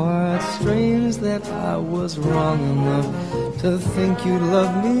my heart, strange that I was wrong enough to think you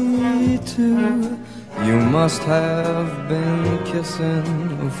loved me too. You must have been kissing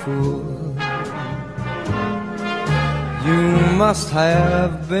a fool. You must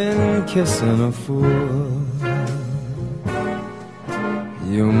have been kissing a fool.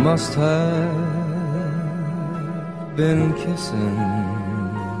 You must have been kissing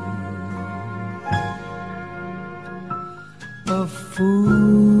a fool.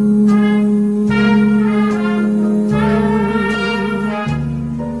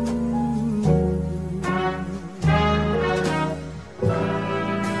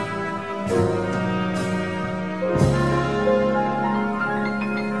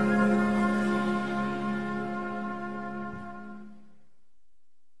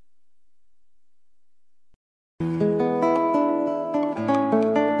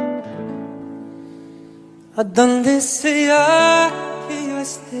 a donde sea que yo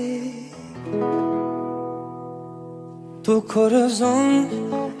esté, tu corazón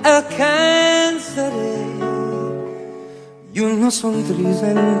alcanzaré y una sonrisa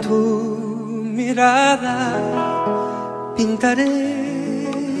en tu mirada pintaré.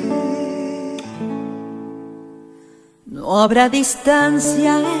 No habrá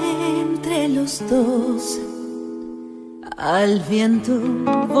distancia entre los dos, al viento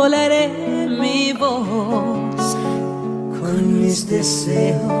volaré mi voz, con mis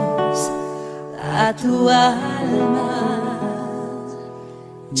deseos a tu alma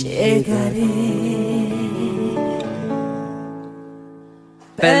llegaré.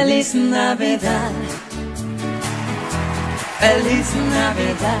 Feliz Navidad, feliz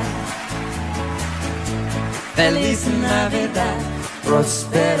Navidad, feliz Navidad,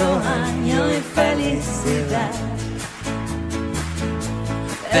 próspero año y felicidad.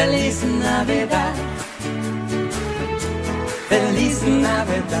 Feliz Navidad, Feliz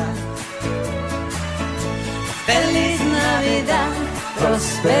Navidad, feliz Navidad,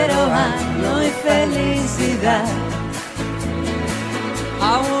 próspero año y felicidad. I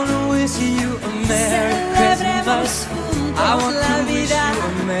wanna wish you a Merry Christmas. I want to wish you a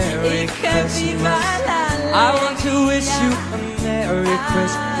Merry Christmas. I want to wish you a Merry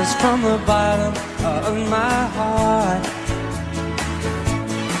Christmas from the bottom of my heart.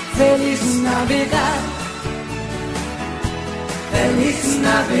 Feliz Navidad, Feliz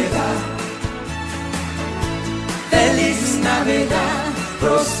Navidad, Feliz Navidad,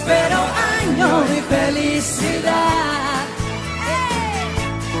 próspero año y felicidad.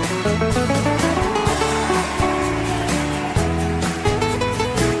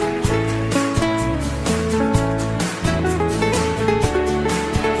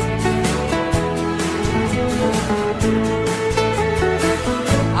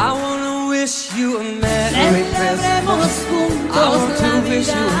 I wanna wish you a Merry Christmas. I want to wish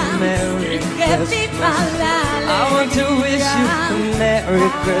you a Merry Christmas. I want to wish you a Merry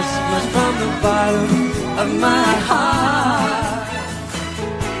Christmas from the bottom of my heart.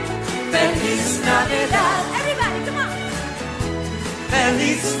 Feliz Navidad. Everybody, come on.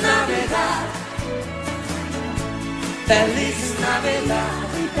 Feliz Navidad. Feliz Navidad.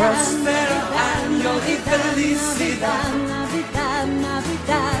 Próspero año y felicidad. Navidad,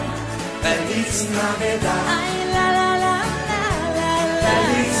 Navidad. Feliz Navidad. Ay, la, la, la, la, la, la.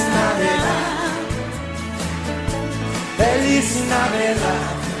 Feliz Navidad. Feliz Navidad.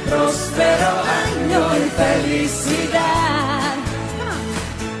 Próspero año y felicidad.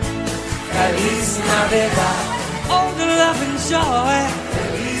 Feliz Navidad. All the love and joy.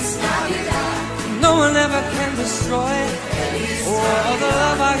 Feliz Navidad. No one ever can destroy. Oh, all the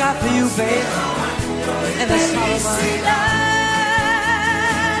love I got for you, babe. And that's all of mine.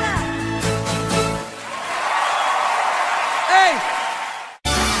 Hey!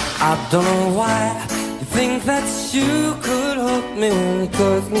 I don't know why you think that you could help me when you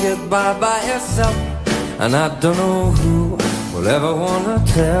couldn't get by yourself. And I don't know who will ever wanna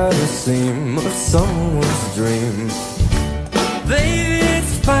tear the seam of someone's dream. Baby,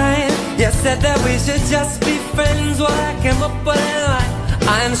 it's fine. You said that we should just be friends. Well, I came up with a line.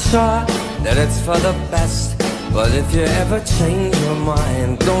 I'm sure that it's for the best. But if you ever change your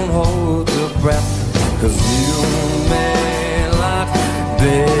mind, don't hold your breath. 'Cause you may not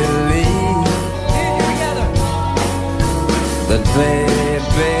believe that,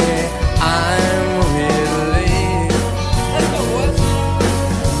 baby, I'm relieved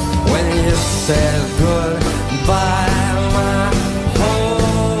when you said goodbye. My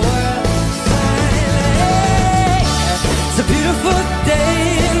whole world silent. It's a beautiful day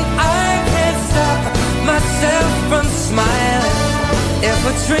and I can't stop myself from smiling. If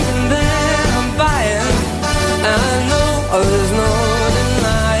we're drinking, then I'm buying. And I know there's no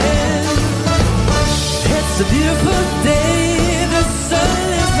denying. It's a beautiful day, the sun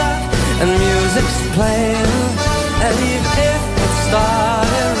is up and music's playing. And even if it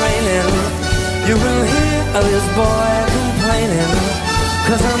started raining, you will hear this boy complaining.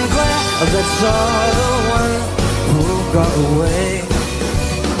 'Cause I'm glad that you're the one who got away.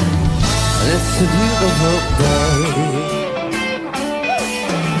 And it's a beautiful day.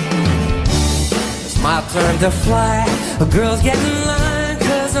 It's my turn to fly. A girl's getting in line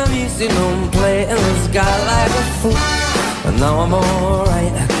 'cause I'm used to don't play in the sky like a fool. And now I'm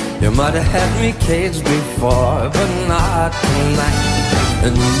alright. You might have had me caged before, but not tonight.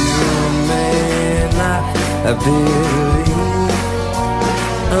 And you may not believe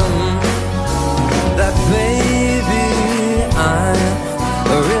that, baby, I'm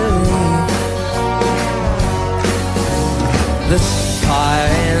really the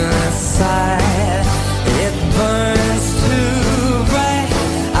fire inside. It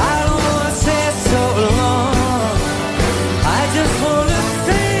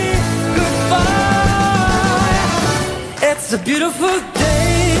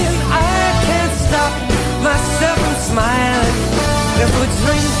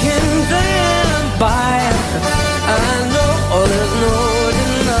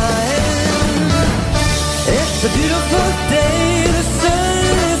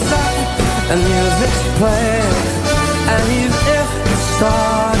plans. And even if it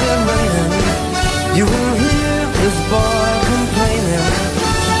started raining, you will hear this boy complaining.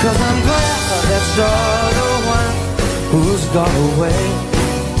 'Cause I'm glad that you're the one who's gone away.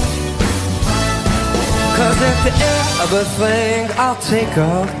 'Cause if you ever think I'll take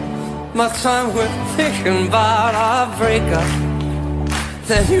up my time with thinking about our breakup,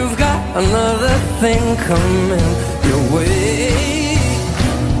 then you've got another thing coming your way.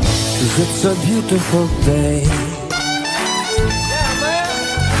 'Cause it's a beautiful day. Yeah, man.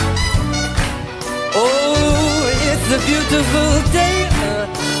 Oh, it's a beautiful day.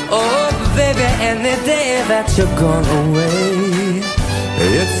 Oh, baby, any day that you're gone away,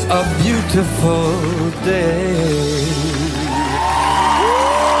 it's a beautiful day.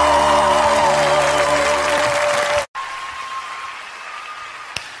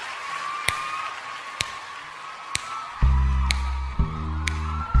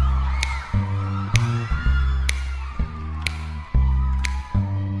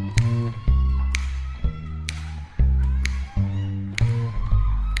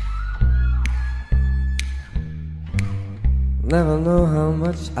 Never know how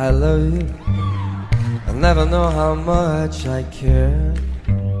much I love you. I never know how much I care.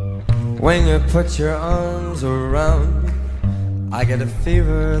 When you put your arms around me, I get a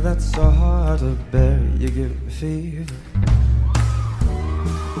fever that's so hard to bear. You give me fever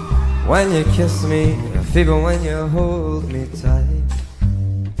when you kiss me, a fever when you hold me tight.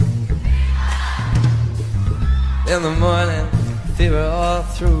 In the morning, fever all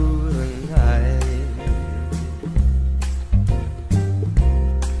through the night.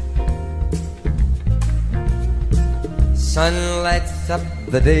 Sun lights up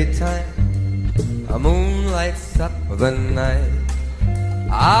the daytime, a moon lights up the night.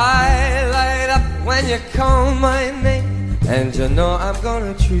 I light up when you call my name, and you know I'm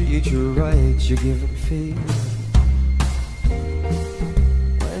gonna treat you right. You give me fever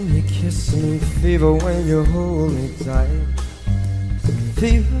when you kiss me, fever when you hold me tight.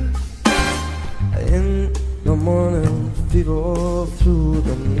 Fever in the morning, fever all through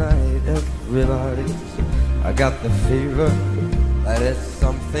the night. Everybody's I got the fever, that is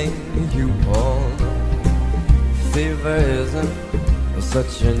something you all know. Fever isn't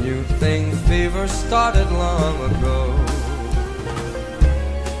such a new thing, fever started long ago.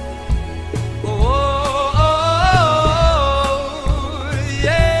 Oh,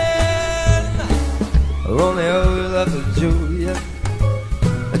 yeah. Romeo loved Juliet,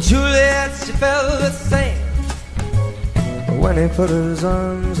 Juliet, she felt the same. When he put his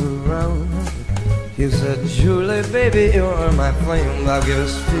arms around her, he said, Julie, baby, you're my flame. Thou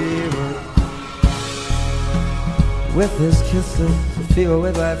givest fever with his kisses, fever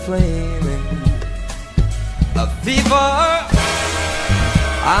with thy flaming. A fever,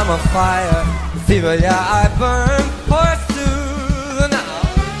 I'm a fire. Fever, yeah, I burn. Horse to the now.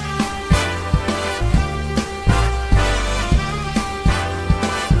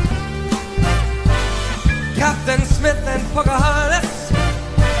 Captain Smith and Pocahontas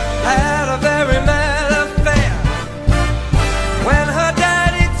had a very mad affair. When her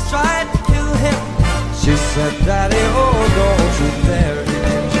daddy tried to kill him, she said, Daddy, oh, don't you dare. He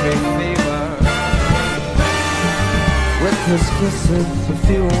gives me fever with his kisses, I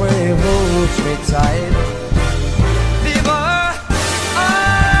feel when he holds me tight. Fever,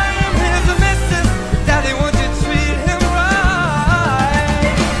 I'm his missus. Daddy, won't you treat him right?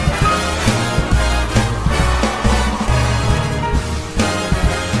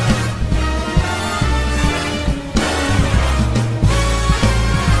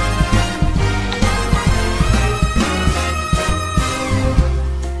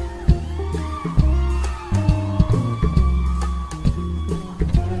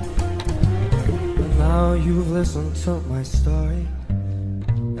 Now you've listened to my story,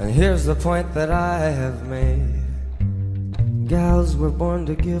 and here's the point that I have made. Gals were born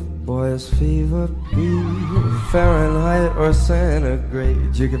to give boys fever, be Fahrenheit or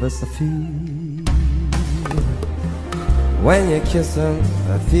centigrade. You give us the fever when you kiss him,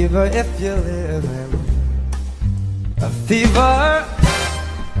 a fever if you live in, a fever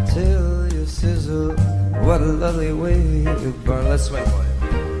till you sizzle. What a lovely way to burn. Let's swing for it.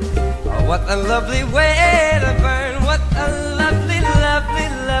 What a lovely way to burn. What a lovely, lovely,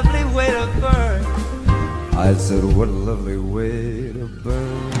 lovely way to burn. I said, what a lovely way to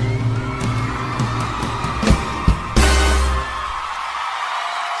burn.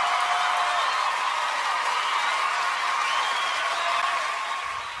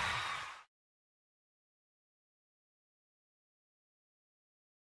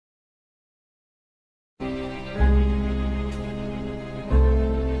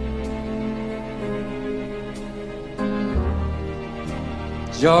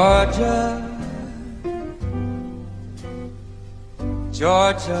 Georgia,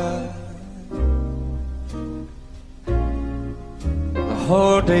 Georgia, the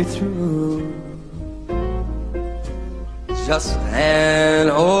whole day through, just an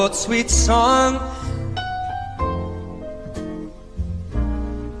old sweet song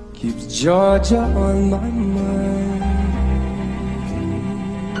keeps Georgia on my mind.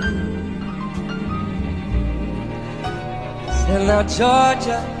 Say now,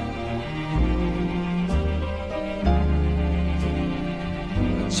 Georgia,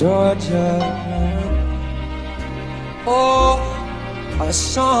 Georgia, oh, a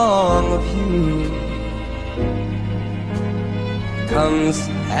song of you comes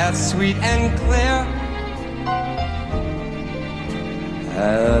as sweet and clear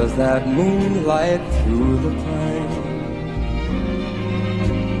as that moonlight through the pine.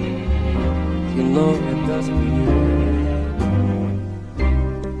 You know it does me.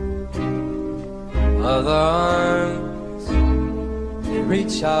 Other arms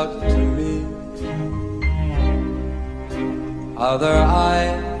reach out to me, other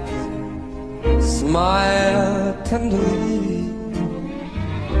eyes smile tenderly.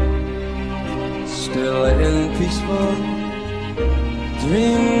 Still in peaceful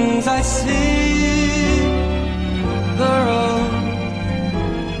dreams I see the road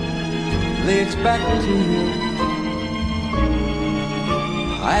leads back to you.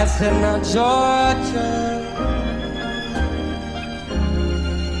 I said, now Georgia,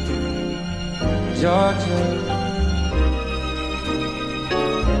 Georgia,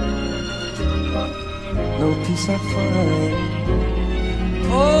 no peace I find.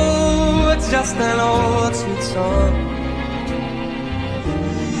 Oh, it's just an old sweet song.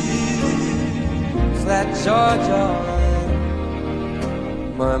 It's that Georgia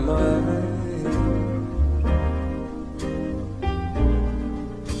on my mind.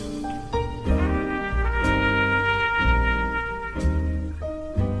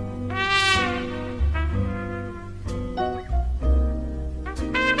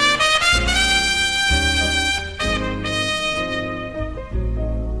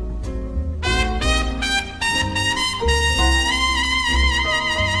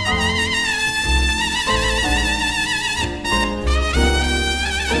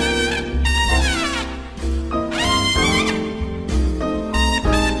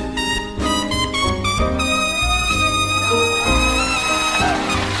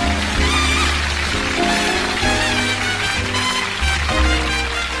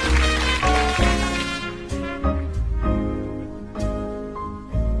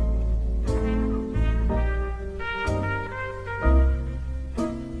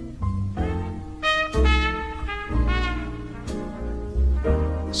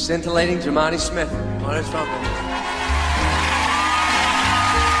 Scintillating Jemani Smith on his trumpet.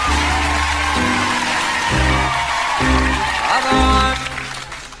 Other arms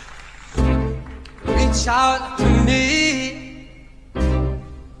reach out to me,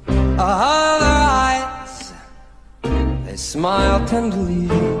 other eyes they smile tenderly.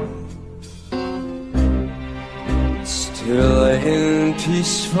 Still in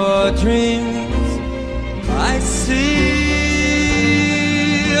peaceful dreams I see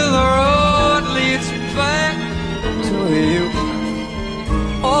the road leads back to you.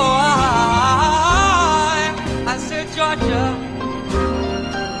 Oh, I said, Georgia,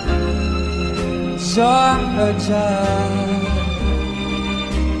 Georgia,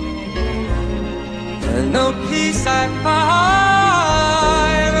 and no peace I find.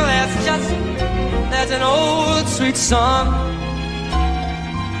 That's an old sweet song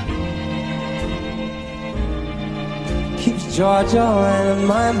keeps Georgia on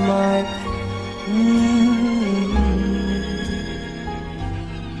my mind.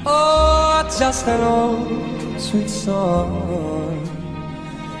 Oh, just an old sweet song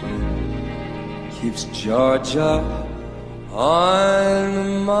keeps Georgia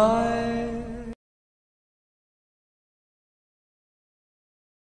on my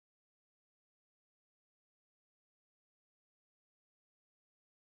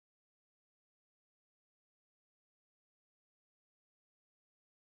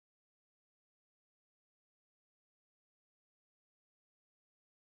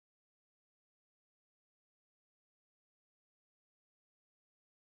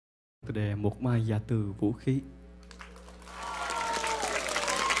Tựa đề Một Mai Giả Từ Vũ Khí.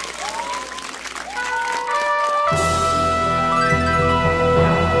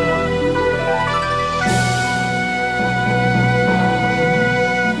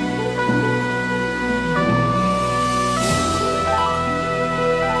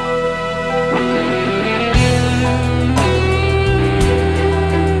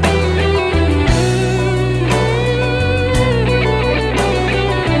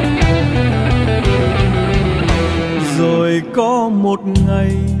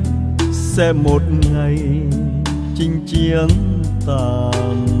 sẽ một ngày chinh chiến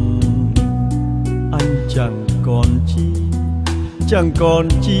tàn. Anh chẳng còn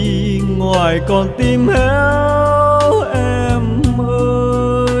chi ngoài con tim héo em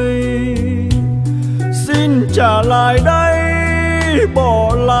ơi. Xin trả lại đây,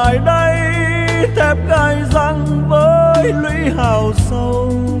 bỏ lại đây thép gai răng với lũy hào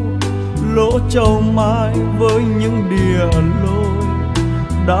sâu, lỗ châu mai với những đìa lối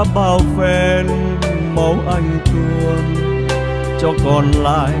đã bao phen máu anh tuôn, cho còn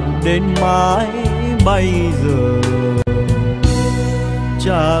lại đến mãi bây giờ.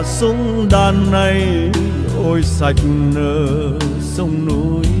 Trà súng đàn này ôi sạch nở sông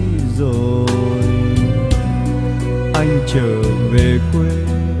núi rồi. Anh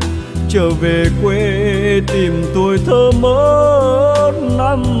trở về quê tìm tuổi thơ mất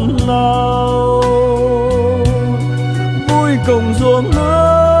năm nào. Vui cùng ruộng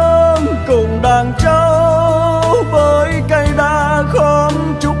nương cùng đàn trâu, với cây đa khóm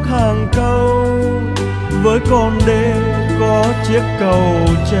trúc hàng câu, với con đê có chiếc cầu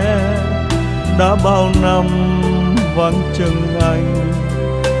tre đã bao năm vắng chân anh,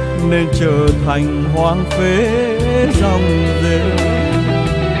 nên trở thành hoang phế dòng rêu.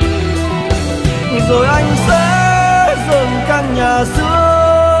 Rồi anh sẽ dựng căn nhà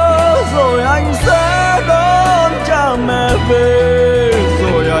xưa, rồi anh sẽ đón cha mẹ về,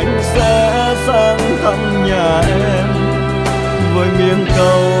 rồi anh sẽ sang thăm nhà em với miếng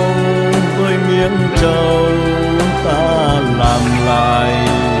câu, với miếng trầu ta làm lại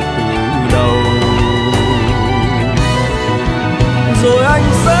từ đầu. Rồi anh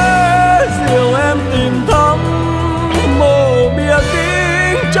sẽ dìu em tìm thăm mộ bia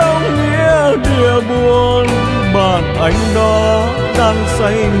kính trong nghĩa địa buồn, bạn anh đó đang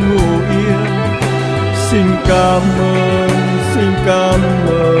say ngủ yên. Xin cảm ơn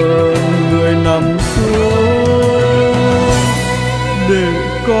người nằm xuống, để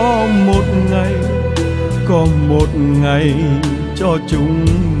có một ngày cho chúng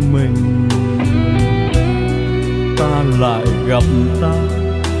mình. Ta lại gặp ta,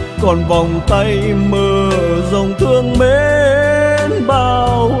 còn vòng tay mơ dòng thương mến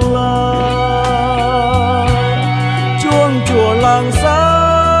bao la. Chuông chùa làng xa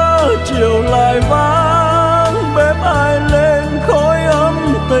chiều lại vang, bếp ai lên khói ấm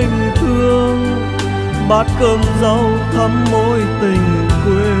tình thương. Bát cơm rau thắm mối tình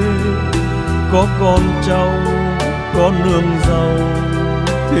quê, có con cháu có nương rau,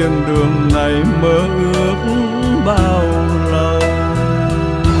 thiên đường này mơ ước bao lâu.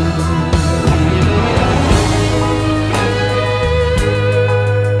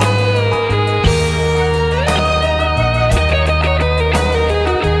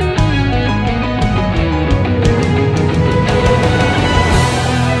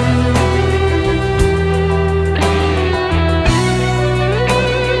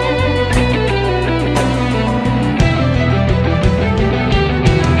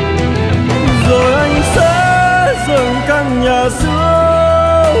 Nhà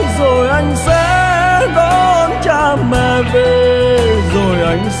xưa, rồi anh sẽ đón cha mẹ về, rồi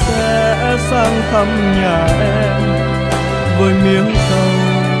anh sẽ sang thăm nhà em với miếng câu,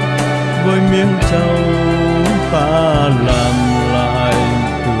 với miếng trầu ta làm lại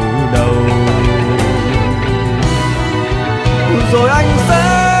từ đầu. Rồi anh sẽ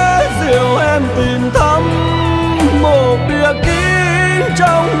dìu em tìm thăm mộ bia kính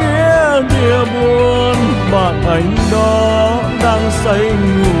trong nghĩa địa buồn, bạn anh đó đang say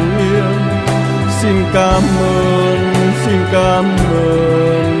ngủ yên. Xin cảm ơn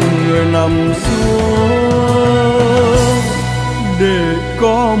người nằm xuống, để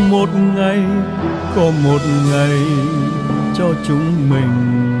có một ngày cho chúng mình.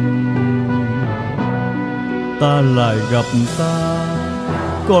 Ta lại gặp ta,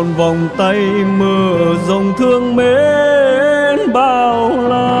 còn vòng tay mơ dòng thương mến bao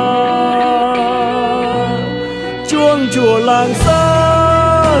la. Chuông chùa làng xa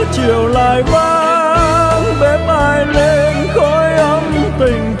chiều lại vang, bếp ai lên khói ấm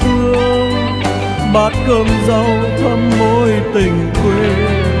tình thương. Bát cơm rau thắm mối tình quê,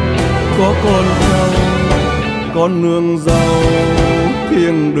 có con trâu có nương rau,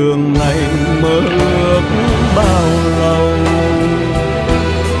 thiên đường này mơ ước bao lâu.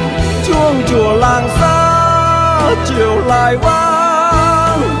 Chuông chùa làng xa chiều lại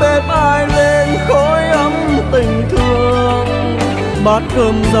vang, bếp ai lên khói ấm tình thương. Bát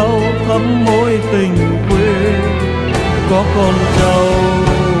cơm rau thắm mối tình quê, có con trâu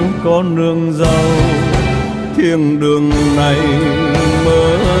có nương rau, thiên đường này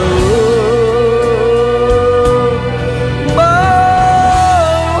mơ